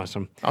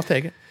 Awesome. I'll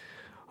take it.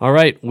 All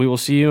right, we will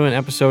see you in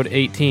episode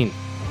 18.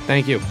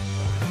 Thank you.